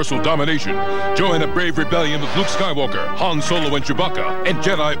universal domination. Join a brave rebellion with Luke Skywalker, Han Solo and Chewbacca, and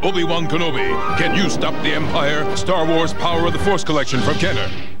Jedi Obi-Wan Kenobi. Can you stop the Empire? Star Wars Power of the Force Collection from Kenner.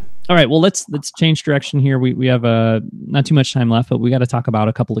 All right, well, let's change direction here. We have not too much time left, but we got to talk about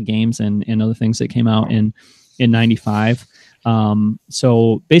a couple of games and other things that came out in 95.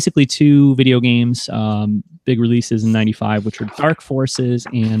 So basically 2 video games, big releases in 95, which were Dark Forces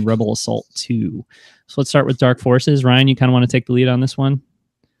and Rebel Assault 2. So let's start with Dark Forces. Ryan, you kind of want to take the lead on this one?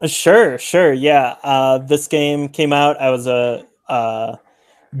 Sure. Yeah. This game came out.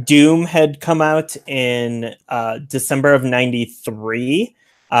 Doom had come out in December of 93.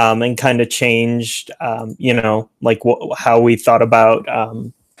 And kind of changed, like how we thought about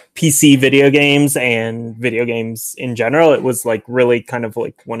PC video games and video games in general. It was like really kind of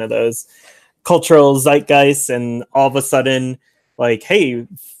like one of those cultural zeitgeists, and all of a sudden, like, hey,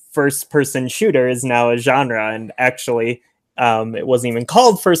 first-person shooter is now a genre. And actually, it wasn't even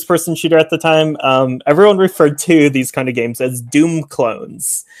called first-person shooter at the time. Everyone referred to these kind of games as Doom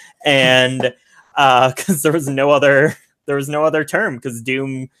clones, and because there was no other term, because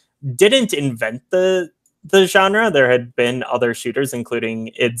Doom didn't invent the genre. There had been other shooters, including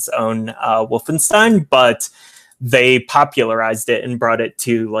its own Wolfenstein, but they popularized it and brought it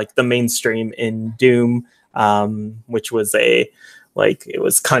to like the mainstream in Doom, which was it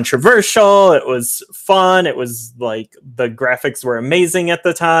was controversial. It was fun. It was like the graphics were amazing at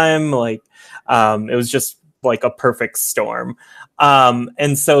the time. Like it was just like a perfect storm.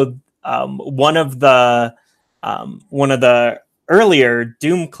 And so one of the earlier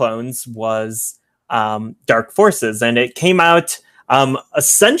Doom clones was Dark Forces, and it came out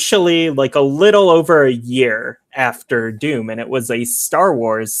essentially like a little over a year after Doom, and it was a Star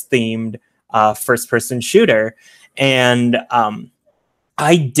Wars themed first-person shooter. And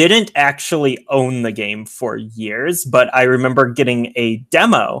I didn't actually own the game for years, but I remember getting a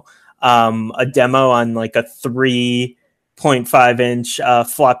demo on like a 3.5-inch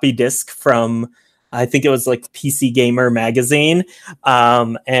floppy disk from, I think it was like PC Gamer magazine.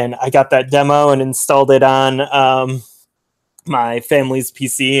 And I got that demo and installed it on my family's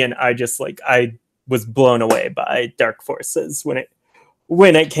PC. And I was blown away by Dark Forces when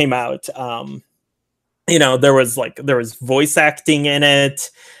it came out. There was voice acting in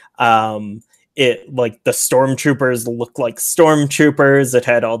it. It like the stormtroopers looked like stormtroopers. It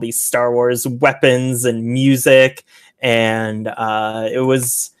had all these Star Wars weapons and music. And it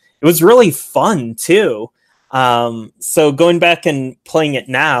was really fun too. So going back and playing it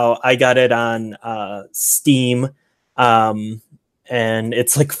now, I got it on Steam, and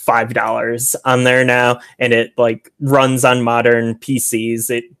it's like $5 on there now, and it like runs on modern PCs.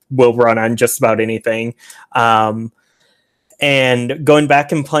 It will run on just about anything. And going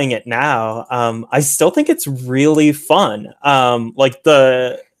back and playing it now, I still think it's really fun. Like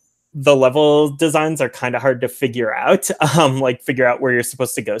the level designs are kind of hard to figure out, figure out where you're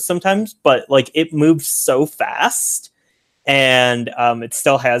supposed to go sometimes, but like it moves so fast, and it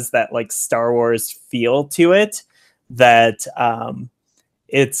still has that like Star Wars feel to it that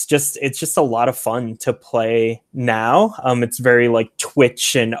it's just a lot of fun to play now. It's very like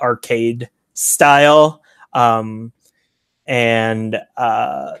Twitch and arcade style. And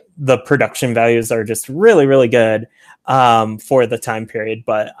the production values are just really, really good for the time period.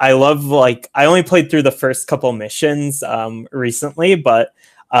 But I only played through the first couple missions recently, but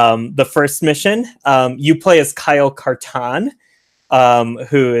the first mission, you play as Kyle Katarn,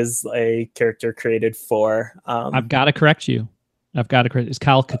 who is a character created for... I've got to correct you. It's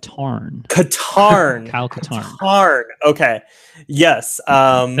Kyle Katarn. Kyle Katarn. Okay. Yes.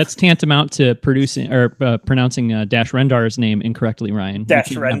 That's tantamount to pronouncing Dash Rendar's name incorrectly, Ryan.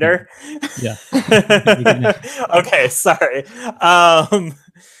 Dash Render? Yeah. Okay, sorry. One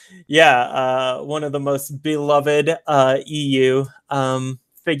of the most beloved EU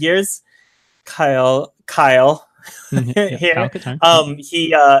figures, Kyle. Here. Kyle Katarn.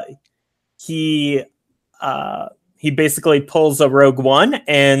 He basically pulls a Rogue One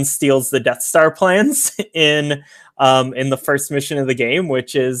and steals the Death Star plans in the first mission of the game,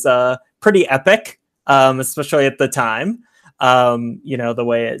 which is pretty epic, especially at the time. The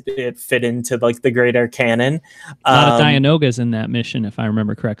way it fit into like the greater canon. A lot of Dianogas in that mission, if I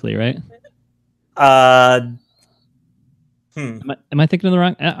remember correctly, right? Am I thinking of the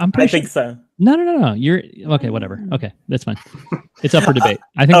wrong? I'm pretty sure. I think so. No. You're okay. Whatever. Okay, that's fine. It's up for debate.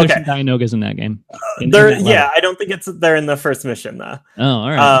 I think there's some Dianogas in that game. I don't think they're in the first mission though. Oh, all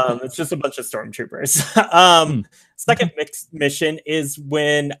right. It's just a bunch of stormtroopers. Second mission is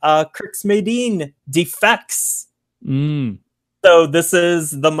when Crix Madine defects. So this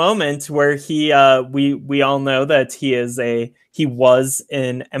is the moment where he we all know that he was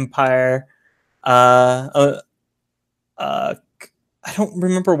an Empire I don't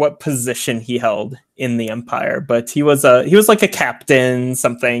remember what position he held in the Empire, but he was like a captain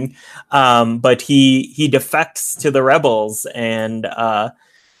something. But he defects to the rebels, and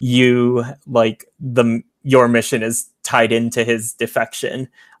your mission is tied into his defection.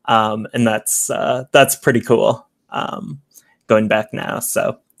 And that's pretty cool. Going back now,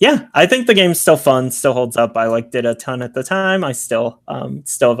 so yeah, I think the game's still fun, still holds up. I liked it a ton at the time. I still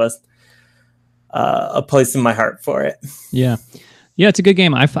have a place in my heart for it. Yeah, it's a good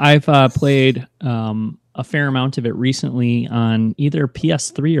game. I've played a fair amount of it recently on either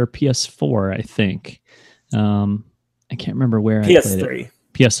PS3 or PS4. I think I can't remember where PS3. I played it.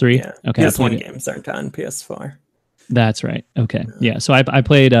 PS3. Yeah. Okay. PS1 games aren't on PS4. That's right. Okay. Yeah. So I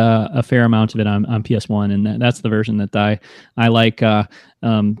played a fair amount of it on PS1, and that's the version that I like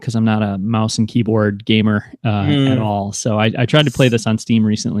because I'm not a mouse and keyboard gamer at all. So I tried to play this on Steam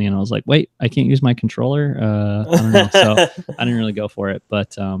recently, and I was like, wait, I can't use my controller. I don't know. So I didn't really go for it,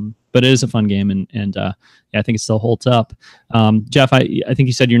 but it is a fun game, and yeah, I think it still holds up. Jeff, I think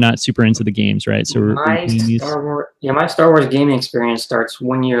you said you're not super into the games, right? So my Star Wars gaming experience starts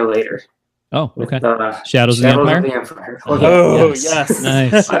 1 year later. Oh, okay. With, Shadows of the Empire? Oh, yes.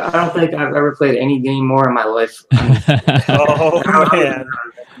 Nice. I don't think I've ever played any game more in my life. Man.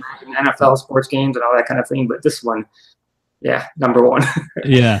 NFL sports games and all that kind of thing, but this one, yeah, number one.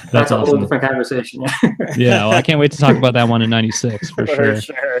 Yeah, that's a awesome. whole different conversation. Yeah, well, I can't wait to talk about that one in '96 for sure.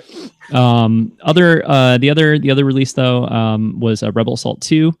 The other release though was Rebel Assault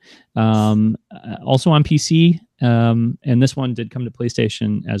 2, also on PC, and this one did come to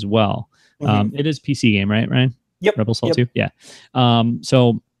PlayStation as well. It is PC game, right, Ryan? Yep. Rebel Assault 2, yeah.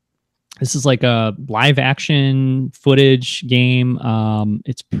 So this is like a live action footage game.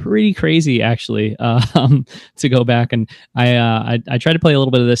 It's pretty crazy actually to go back, and I tried to play a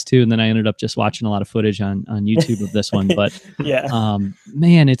little bit of this too, and then I ended up just watching a lot of footage on YouTube of this one. But yeah,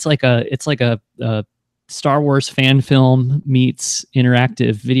 man, it's like a Star Wars fan film meets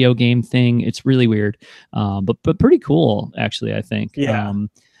interactive video game thing. It's really weird, but pretty cool actually. I think. Yeah.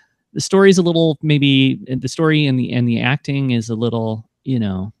 The story's a little, maybe the story and the acting is a little,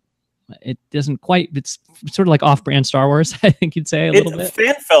 it doesn't quite, it's sort of like off-brand Star Wars, I think you'd say a little bit.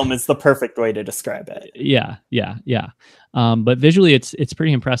 Fan film is the perfect way to describe it. Yeah. But visually it's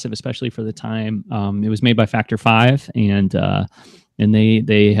pretty impressive, especially for the time. It was made by Factor 5, and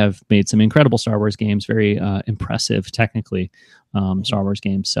they have made some incredible Star Wars games, very impressive technically, Star Wars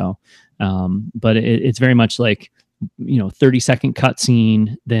games. So, but it's very much like, 30-second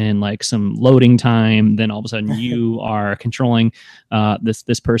cutscene, then like some loading time, then all of a sudden you are controlling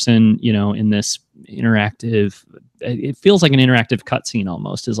this person, in this interactive. It feels like an interactive cutscene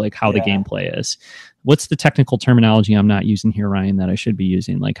almost, is like how the gameplay is. What's the technical terminology I'm not using here, Ryan, that I should be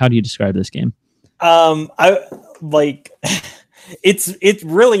using? Like, how do you describe this game? I like it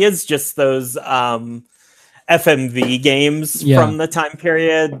really is just those FMV games from the time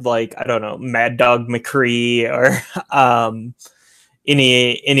period, like, I don't know, Mad Dog McCree or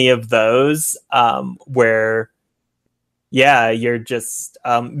any of those, where you're just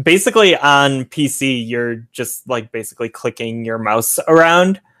basically on PC, you're just like basically clicking your mouse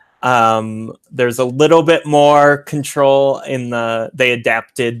around. There's a little bit more control they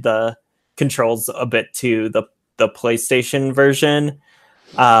adapted the controls a bit to the PlayStation version.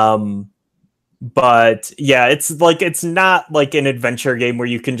 But yeah, it's not like an adventure game where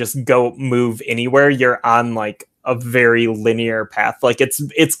you can just go move anywhere. You're on like a very linear path. Like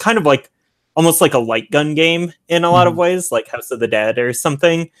it's kind of like almost like a light gun game in a lot of ways, like House of the Dead or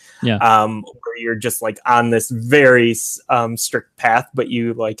something. Yeah. Where you're just like on this very strict path, but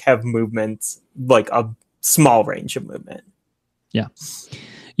you like have movement, like a small range of movement. Yeah.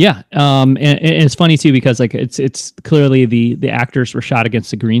 Yeah, and it's funny too because like it's clearly the actors were shot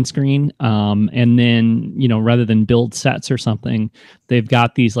against a green screen, and then rather than build sets or something, they've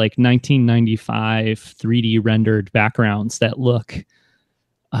got these like 1995 3D rendered backgrounds that look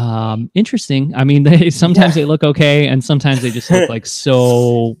interesting. I mean, they look okay, and sometimes they just look like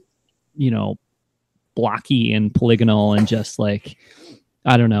so blocky and polygonal and just like,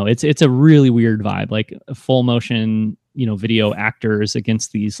 I don't know. It's a really weird vibe, like full motion video actors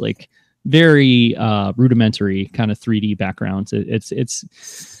against these like very rudimentary kind of 3D backgrounds. It's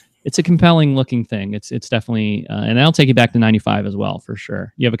it's a compelling looking thing. It's definitely, and that'll take you back to 95 as well, for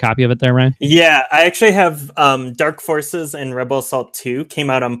sure. You have a copy of it there, Ryan? Yeah, I actually have Dark Forces and Rebel Assault 2 came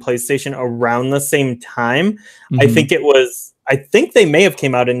out on PlayStation around the same time. I think they may have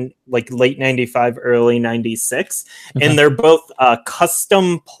came out in like late 95, early 96. Okay. And they're both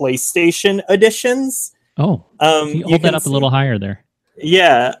custom PlayStation editions. Oh, you hold that up a little higher there.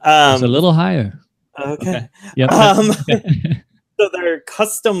 Yeah. It's a little higher. Okay. Yep. So they're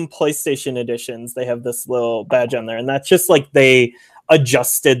custom PlayStation editions. They have this little badge on there, and that's just like they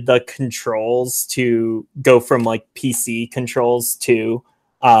adjusted the controls to go from like PC controls to,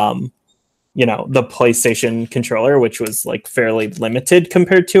 the PlayStation controller, which was like fairly limited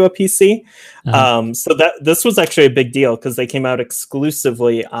compared to a PC. So this was actually a big deal because they came out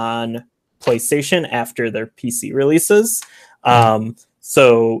exclusively on PlayStation after their PC releases.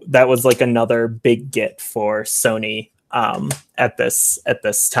 So that was like another big get for Sony at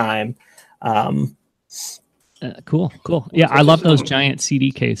this time. Cool. Yeah, I love those giant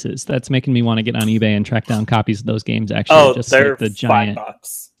CD cases. That's making me want to get on eBay and track down copies of those games. Actually, just they're like the giant.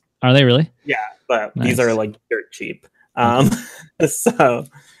 $5. Are they really? Yeah, but nice. These are like dirt cheap. So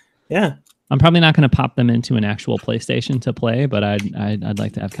yeah, I'm probably not going to pop them into an actual PlayStation to play, but I'd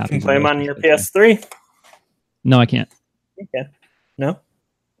like to have copies. You can play them on your PS3. No, I can't. Okay.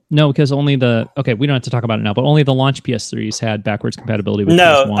 No, because only we don't have to talk about it now, but only the launch PS3s had backwards compatibility with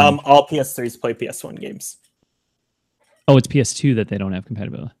PS1. All PS3s play PS1 games. Oh, it's PS2 that they don't have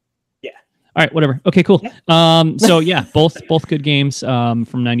compatibility. Yeah. All right, whatever. Okay, cool. Yeah. So yeah, both good games from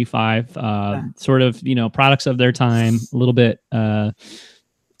 95, sort of, products of their time, a little bit, I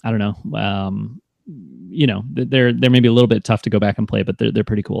don't know, they're maybe a little bit tough to go back and play, but they're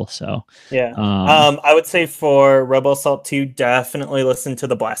pretty cool. So yeah, I would say for Rebel Assault 2, definitely listen to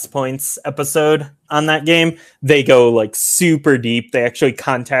the Blast Points episode on that game. They go like super deep. They actually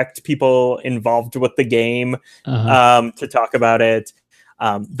contact people involved with the game to talk about it.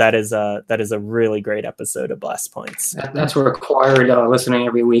 That is a really great episode of Blast Points. That's required listening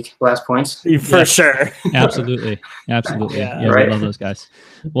every week. Blast Points for sure. Absolutely. Yeah, right. We love those guys.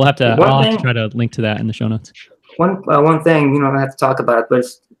 We'll have to. I'll have to try to link to that in the show notes. One thing, I have to talk about it, but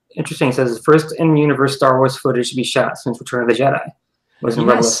it's interesting. It says the first in-universe Star Wars footage to be shot since Return of the Jedi was in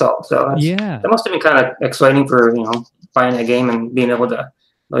Rebel Assault. So that must have been kind of exciting for buying that game and being able to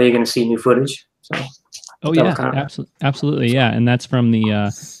know you're going to see new footage. So. Oh yeah, absolutely, yeah, and that's from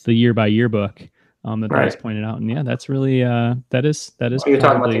the year by year book that was pointed out, and yeah, that's really that is. Well, you're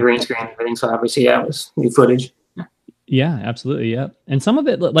talking about the green screen and everything, so obviously, it was new footage. Yeah, absolutely, yeah, and some of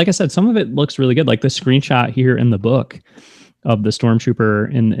it, like I said, some of it looks really good. Like the screenshot here in the book of the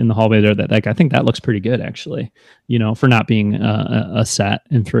stormtrooper in the hallway there, that I think that looks pretty good actually. For not being a set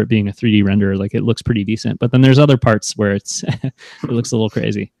and for it being a 3D render, like it looks pretty decent. But then there's other parts where it looks a little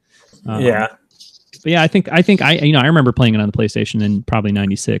crazy. Yeah. But yeah, I think I remember playing it on the PlayStation in probably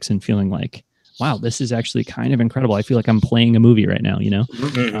 96 and feeling like, wow, this is actually kind of incredible. I feel like I'm playing a movie right now,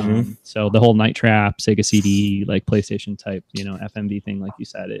 So the whole Night Trap, Sega CD, like PlayStation type, FMV thing, like you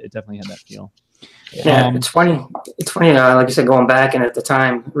said, it definitely had that feel. Yeah, it's funny. Like you said, going back and at the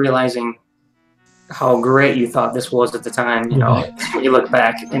time realizing how great you thought this was at the time. When you look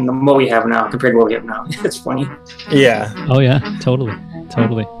back and what we have now compared to what we have now, it's funny. Yeah. Oh yeah, totally.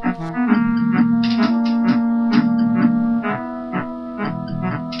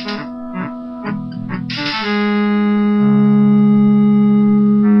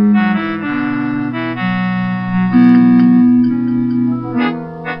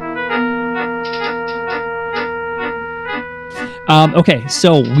 Okay,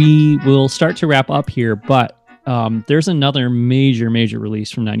 so we will start to wrap up here, but there's another major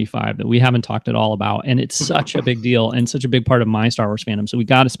release from 95 that we haven't talked at all about, and it's such a big deal and such a big part of my Star Wars fandom, so we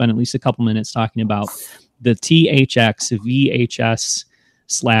got to spend at least a couple minutes talking about the THX VHS /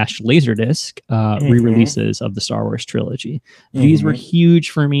 Laserdisc re-releases of the Star Wars trilogy. These were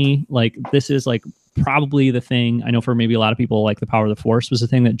huge for me. Like, this is like probably the thing. I know for maybe a lot of people, like the Power of the Force was the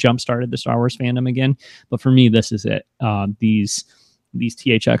thing that jump-started the Star Wars fandom again, but for me, this is it. These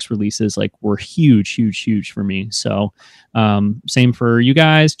THX releases were huge for me. So same for you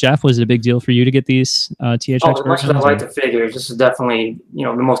guys. Jeff, was it a big deal for you to get these THX as much as I like the figures, this is definitely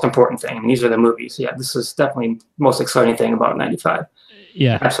the most important thing. I mean, these are the movies. Yeah, this is definitely the most exciting thing about 95.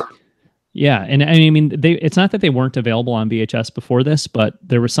 Yeah, absolutely. Yeah, and I mean, it's not that they weren't available on VHS before this, but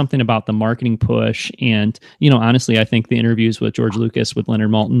there was something about the marketing push, and honestly, I think the interviews with George Lucas with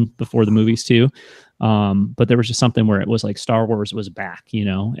Leonard Maltin before the movies too. But there was just something where it was like Star Wars was back,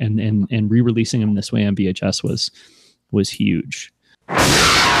 and re-releasing them this way on VHS was huge.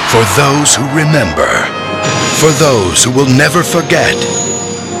 For those who remember, for those who will never forget,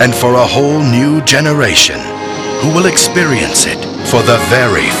 and for a whole new generation who will experience it for the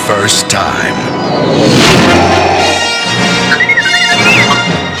very first time.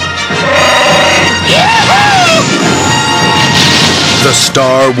 The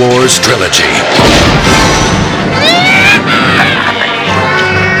Star Wars Trilogy.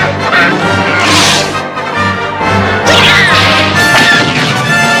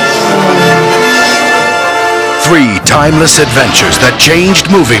 Three timeless adventures that changed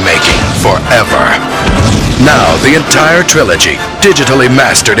movie making forever. Now, the entire trilogy, digitally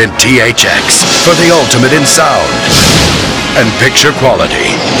mastered in THX for the ultimate in sound and picture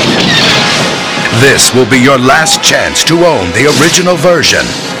quality. This will be your last chance to own the original version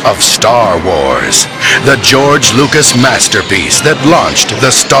of Star Wars, the George Lucas masterpiece that launched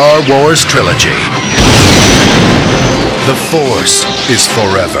the Star Wars trilogy. The Force is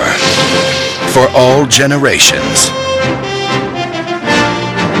forever, for all generations.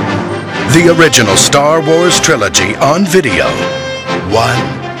 The original Star Wars trilogy on video, one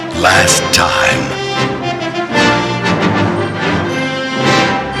last time.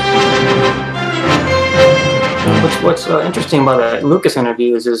 What's interesting about the Lucas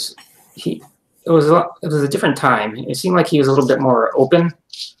interviews is it was a different time. It seemed like he was a little bit more open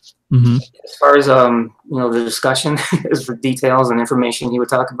as far as the discussion, as for details and information he would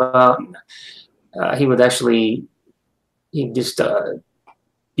talk about. He'd just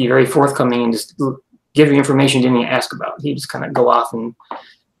be very forthcoming and just give you information you didn't even ask about. He'd just kind of go off, and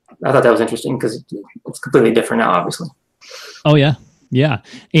I thought that was interesting because it's completely different now, obviously. Oh yeah. Yeah.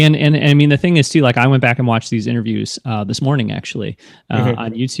 And I mean, the thing is too, like I went back and watched these interviews this morning, actually,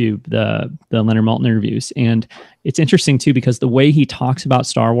 on YouTube, the Leonard Maltin interviews. And it's interesting too, because the way he talks about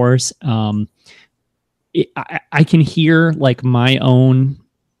Star Wars, I can hear like my own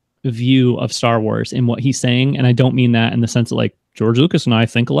view of Star Wars in what he's saying. And I don't mean that in the sense that like George Lucas and I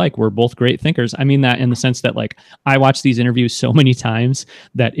think alike. We're both great thinkers. I mean that in the sense that like I watched these interviews so many times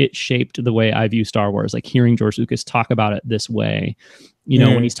that it shaped the way I view Star Wars. Like hearing George Lucas talk about it this way,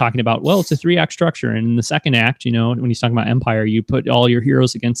 when he's talking about, well, it's a 3-act structure. And in the second act, when he's talking about Empire, you put all your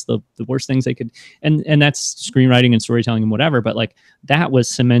heroes against the worst things they could. And that's screenwriting and storytelling and whatever. But like that was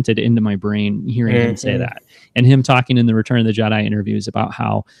cemented into my brain hearing him say that. And him talking in the Return of the Jedi interviews about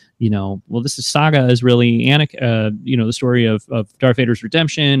how, this saga is really the story of Darth Vader's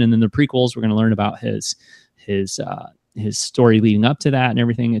redemption. And then the prequels, we're going to learn about his story leading up to that and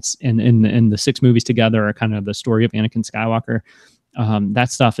everything. It's and the 6 movies together are kind of the story of Anakin Skywalker. That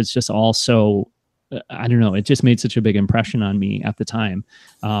stuff is just all so, I don't know, it just made such a big impression on me at the time,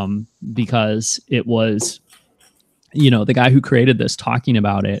 because it was, the guy who created this talking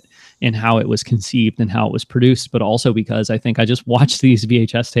about it and how it was conceived and how it was produced, but also because I think I just watched these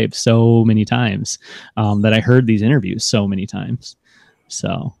VHS tapes so many times that I heard these interviews so many times.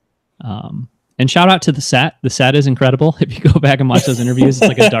 So, and shout out to the set. The set is incredible. If you go back and watch those interviews, it's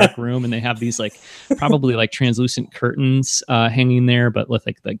like a dark room and they have these like probably like translucent curtains hanging there, but with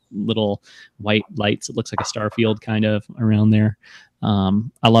like little white lights. It looks like a star field kind of around there.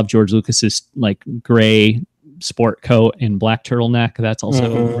 I love George Lucas's like gray sport coat and black turtleneck. That's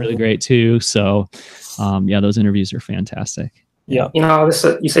also really great too. So those interviews are fantastic. Yeah. You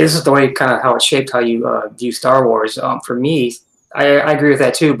say this is the way kind of how it shaped how you view Star Wars. For me, I agree with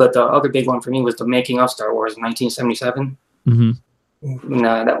that too, but the other big one for me was the making of Star Wars in 1977. When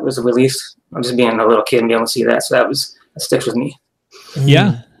that was released. I'm just being a little kid and being able to see that, so that sticks with me.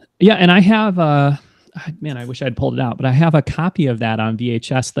 Yeah, and I have I wish I'd pulled it out, but I have a copy of that on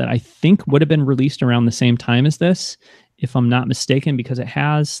VHS that I think would have been released around the same time as this, if I'm not mistaken, because it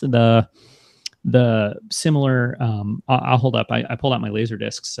has the similar I'll hold up. I pulled out my laser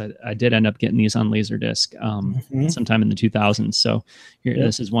discs. I did end up getting these on Laserdisc sometime in the 2000s. So here,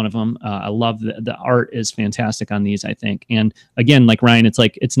 this is one of them. I love the art is fantastic on these, I think. And again, like Ryan,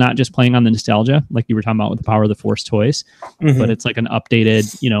 it's not just playing on the nostalgia like you were talking about with the Power of the Force toys, but it's like an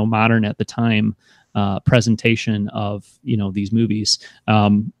updated, modern at the time presentation of these movies.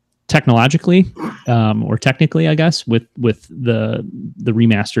 Technologically, or technically, I guess, with the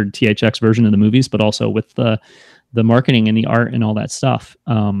remastered THX version of the movies, but also with the marketing and the art and all that stuff.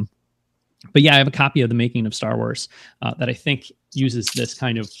 But yeah, I have a copy of the making of Star Wars that I think uses this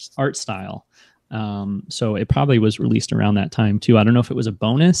kind of art style. So it probably was released around that time too. I don't know if it was a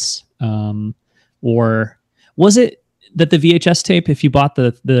bonus, or was it that the VHS tape, if you bought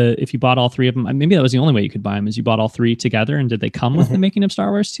if you bought all 3 of them, maybe that was the only way you could buy them, is you bought all 3 together. And did they come with the making of Star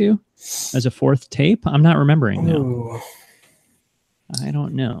Wars 2 as a 4th tape? I'm not remembering now. I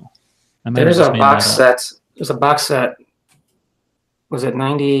don't know. There's a box set. There's a box set. Was it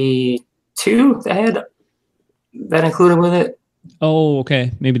 92 that included with it? Oh,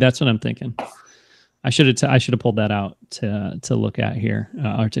 okay. Maybe that's what I'm thinking. I should have pulled that out to look at here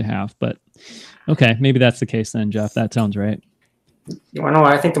or to have, but okay, maybe that's the case then, Jeff. That sounds right. You want to know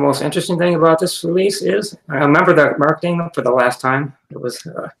what I think the most interesting thing about this release is? I remember the marketing for the last time. It was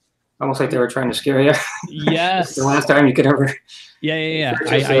almost like they were trying to scare you. Yes. The last time you could ever. Yeah.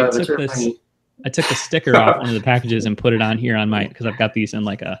 I took the sticker off one of the packages and put it on here on my, because I've got these in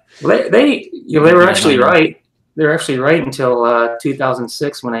like a. They were actually right. They were actually right until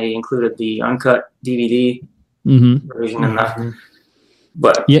 2006 when they included the uncut DVD version in that.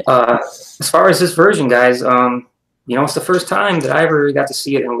 But as far as this version, guys, it's the first time that I ever got to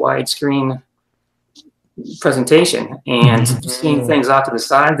see it in widescreen presentation and seeing things off to the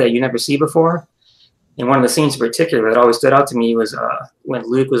side that you never see before. And one of the scenes in particular that always stood out to me was when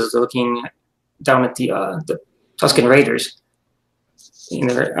Luke was looking down at the Tusken Raiders on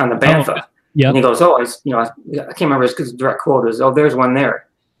the Bantha. Yeah. And he goes, I can't remember his direct quote. It was, "Oh, there's one there."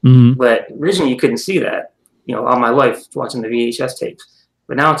 But originally you couldn't see that, all my life watching the VHS tapes.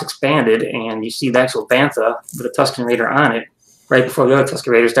 But now it's expanded and you see the actual Bantha with a Tusken Raider on it right before the other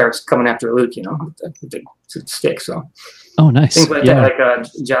Tusken Raider starts coming after Luke, with the stick. So, nice. Things like that, like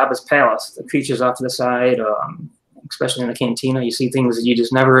Jabba's palace, the creatures off to the side, especially in the cantina, you see things that you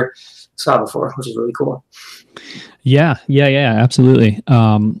just never saw before, which is really cool. Yeah, absolutely.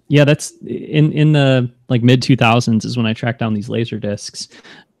 That's in the like mid 2000s is when I tracked down these laser discs.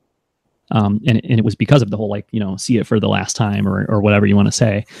 And it was because of the whole see it for the last time or whatever you want to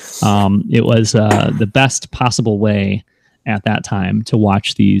say. It was the best possible way at that time to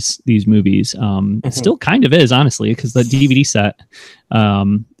watch these movies. It still kind of is, honestly, because the DVD set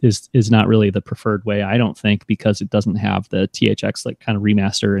is not really the preferred way, I don't think, because it doesn't have the THX like kind of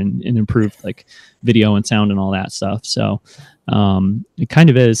remaster and improved like video and sound and all that stuff. So it kind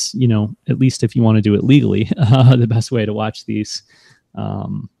of is, at least if you want to do it legally, the best way to watch these.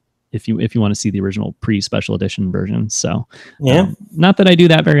 If you want to see the original pre-special edition version. So not that I do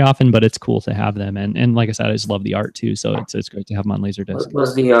that very often, but it's cool to have them. And like I said, I just love the art too. So it's great to have them on Laserdisc.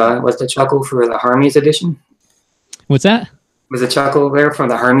 Was the chuckle for the Harmies edition? What's that? Was the chuckle there for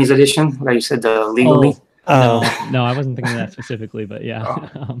the Harmies edition? Like you said, the legally? No, I wasn't thinking of that specifically, but yeah.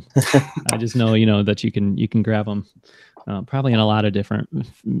 I just know, that you can grab them probably in a lot of different,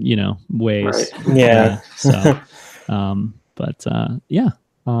 ways. Right. Yeah.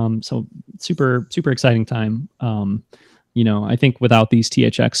 So super exciting time. I think without these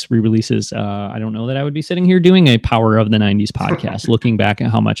THX re-releases, I don't know that I would be sitting here doing a Power of the 90s podcast, looking back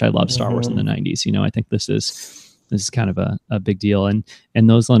at how much I love Star Wars in the 90s. I think this is kind of a big deal. And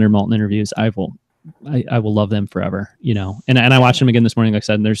those Leonard Maltin interviews, I will love them forever, and I watched them again this morning, like I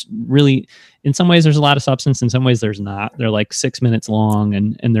said, and there's really, in some ways there's a lot of substance, in some ways there's not. They're like 6 minutes long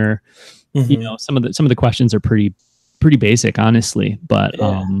and they're, some of the questions are pretty basic, honestly, but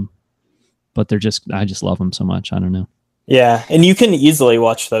they're I just love them so much. I don't know. Yeah. And you can easily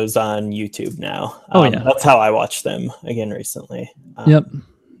watch those on YouTube now. That's how I watched them again recently. Yep.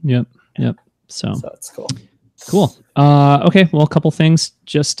 So that's cool. Okay. Well, a couple things,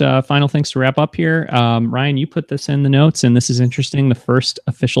 just final things to wrap up here. Ryan, you put this in the notes and this is interesting. The first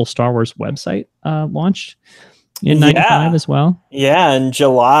official Star Wars website launched in 95 as well. Yeah. In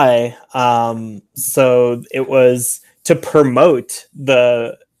July. So it was to promote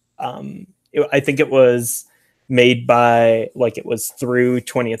the, I think it was made by, it was through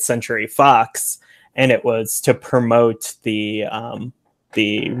 20th Century Fox, and it was to promote the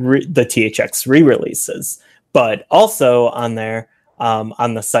THX re-releases. But also on there,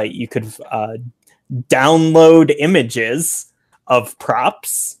 on the site, you could download images of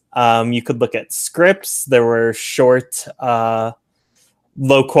props. You could look at scripts. There were short, low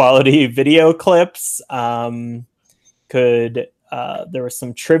quality video clips. There was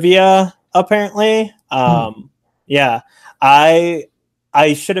some trivia apparently. Yeah, I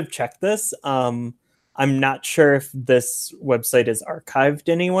should have checked this. I'm not sure if this website is archived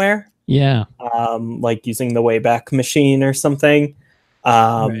anywhere. Yeah. Like using the Wayback Machine or something.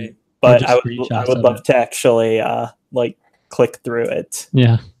 Right. But I would love to actually click through it.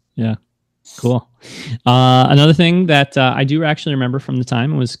 Yeah. Cool. Another thing that I do actually remember from the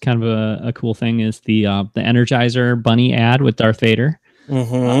time, was kind of a cool thing, is the Energizer Bunny ad with Darth Vader.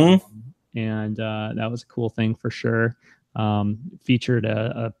 And that was a cool thing for sure. Featured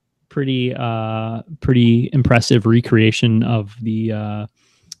a pretty impressive recreation of the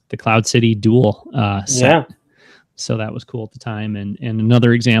Cloud City duel set. Yeah. So that was cool at the time, and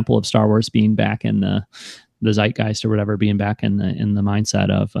another example of Star Wars being back in the zeitgeist or whatever, being back in the mindset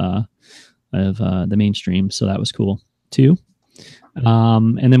of the mainstream. So that was cool too.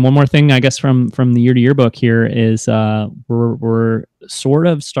 And then one more thing, I guess, from the year to year book here is we're sort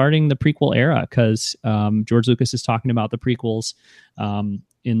of starting the prequel era, because George Lucas is talking about the prequels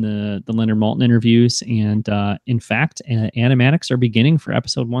in the Leonard Maltin interviews, and in fact, animatics are beginning for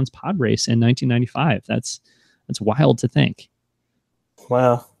Episode 1's pod race in 1995. That's wild to think.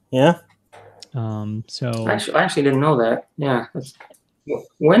 Wow. Yeah. So I actually didn't know that. Yeah.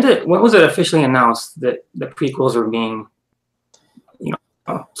 When was it officially announced that the prequels were being,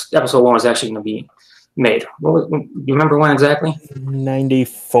 Episode 1 was actually going to be made? Do you remember when exactly?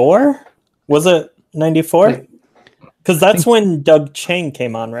 94? Was it 94? Because that's when Doug Chiang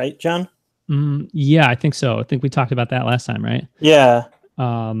came on, right, John? Yeah, I think so. I think we talked about that last time, right? Yeah.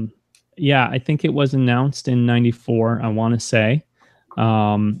 Yeah, I think it was announced in 94, I want to say.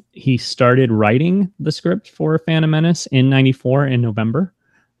 He started writing the script for Phantom Menace in 94 in November.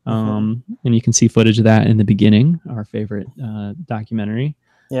 And you can see footage of that in the beginning, our favorite documentary.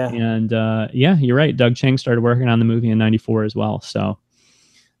 Yeah. And yeah, you're right. Doug Chiang started working on the movie in 94 as well. So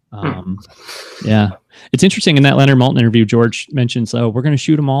yeah, it's interesting. In that Leonard Maltin interview, George mentions, we're going to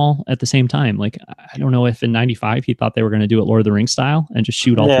shoot them all at the same time. Like, I don't know if in 95 he thought they were going to do it Lord of the Rings style and just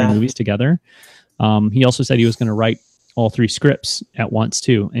shoot all three movies together. He also said he was going to write all three scripts at once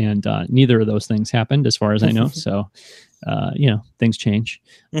too, and neither of those things happened as far as I know. So things change,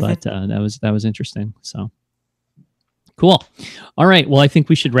 but that was interesting. So cool. All right, well, I think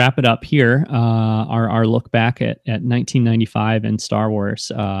we should wrap it up here. Our look back at 1995 and Star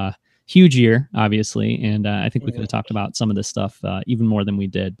Wars. Huge year, obviously, and I think we could have talked about some of this stuff even more than we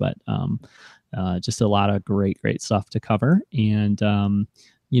did, but just a lot of great stuff to cover. And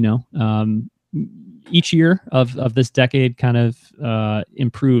each year of this decade kind of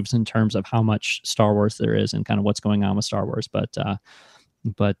improves in terms of how much Star Wars there is and kind of what's going on with Star Wars. But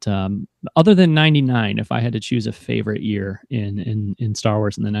other than 99, if I had to choose a favorite year in Star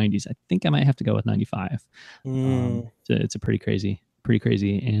Wars in the 90s, I think I might have to go with 95. It's a pretty crazy.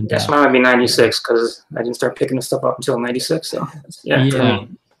 And yes, mine would be 96, because I didn't start picking this stuff up until 96. So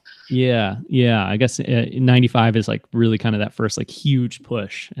yeah. I guess 95 is like really kind of that first like huge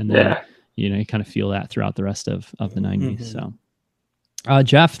push, and then you kind of feel that throughout the rest of the 90s. So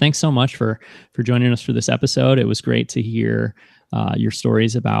Jeff, thanks so much for joining us for this episode. It was great to hear your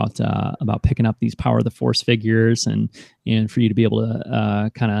stories about picking up these Power of the Force figures, and for you to be able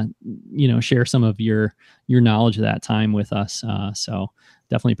to kind of share some of your knowledge of that time with us. So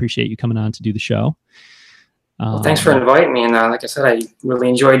definitely appreciate you coming on to do the show. Well, thanks for inviting me. And like I said, I really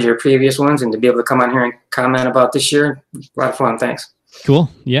enjoyed your previous ones, and to be able to come on here and comment about this year, a lot of fun. Thanks. Cool.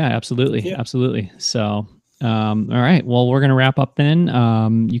 Yeah, absolutely. Absolutely. So, all right. Well, we're going to wrap up then.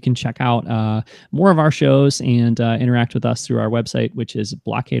 You can check out more of our shows and interact with us through our website, which is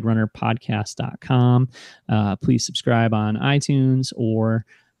blockaderunnerpodcast.com. Please subscribe on iTunes or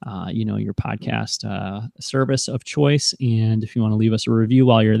your podcast service of choice. And if you want to leave us a review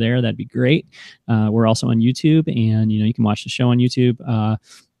while you're there, that'd be great. We're also on YouTube, and you can watch the show on YouTube.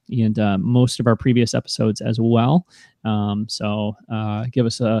 And most of our previous episodes as well. So give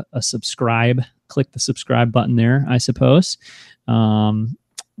us a subscribe. Click the subscribe button there, I suppose.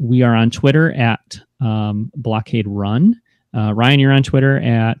 We are on Twitter at Blockade Run. Ryan, you're on Twitter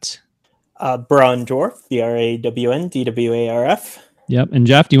at Brawn Dwarf, BRAWN Yep. And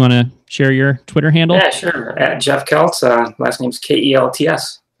Jeff, do you want to share your Twitter handle? Yeah, sure. At Jeff Kelts. Last name's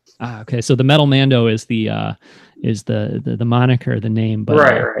KELTS. Okay. So the Metal Mando is the moniker, the name, but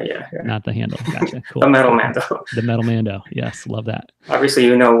right, yeah. Not the handle. Gotcha. Cool. The Metal Mando. The Metal Mando. Yes, love that. Obviously,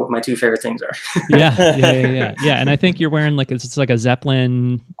 what my two favorite things are. Yeah. And I think you're wearing it's like a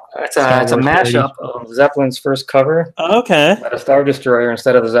Zeppelin. It's a mashup of Zeppelin's first cover. Okay. But a Star Destroyer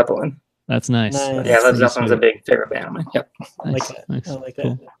instead of the Zeppelin. That's nice. Yeah, Led Zeppelin's a big favorite band of mine. Yep. Nice. I like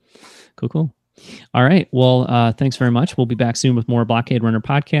cool. that. Cool. All right. Well, thanks very much. We'll be back soon with more Blockade Runner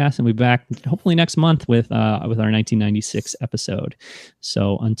podcast, and we'll be back hopefully next month with our 1996 episode.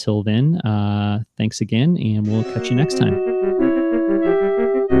 So until then, thanks again, and we'll catch you next time.